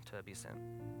 or to be sent?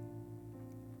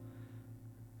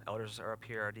 Elders are up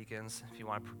here, our deacons. If you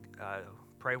want to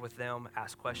pray with them,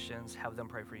 ask questions, have them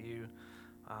pray for you.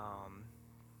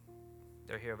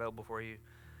 They're here available for you.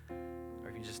 Or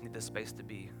if you just need this space to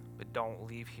be. But don't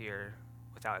leave here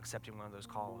without accepting one of those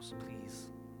calls,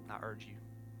 please. I urge you.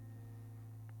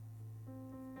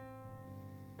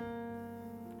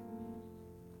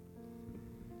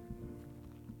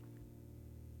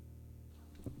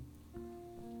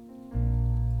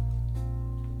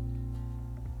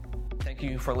 Thank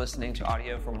you for listening to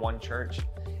audio from One Church.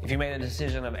 If you made a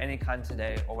decision of any kind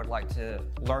today or would like to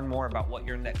learn more about what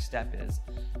your next step is,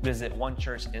 visit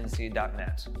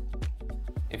onechurchnc.net.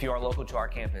 If you are local to our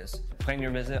campus, plan your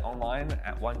visit online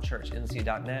at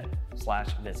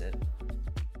onechurchnc.net/visit.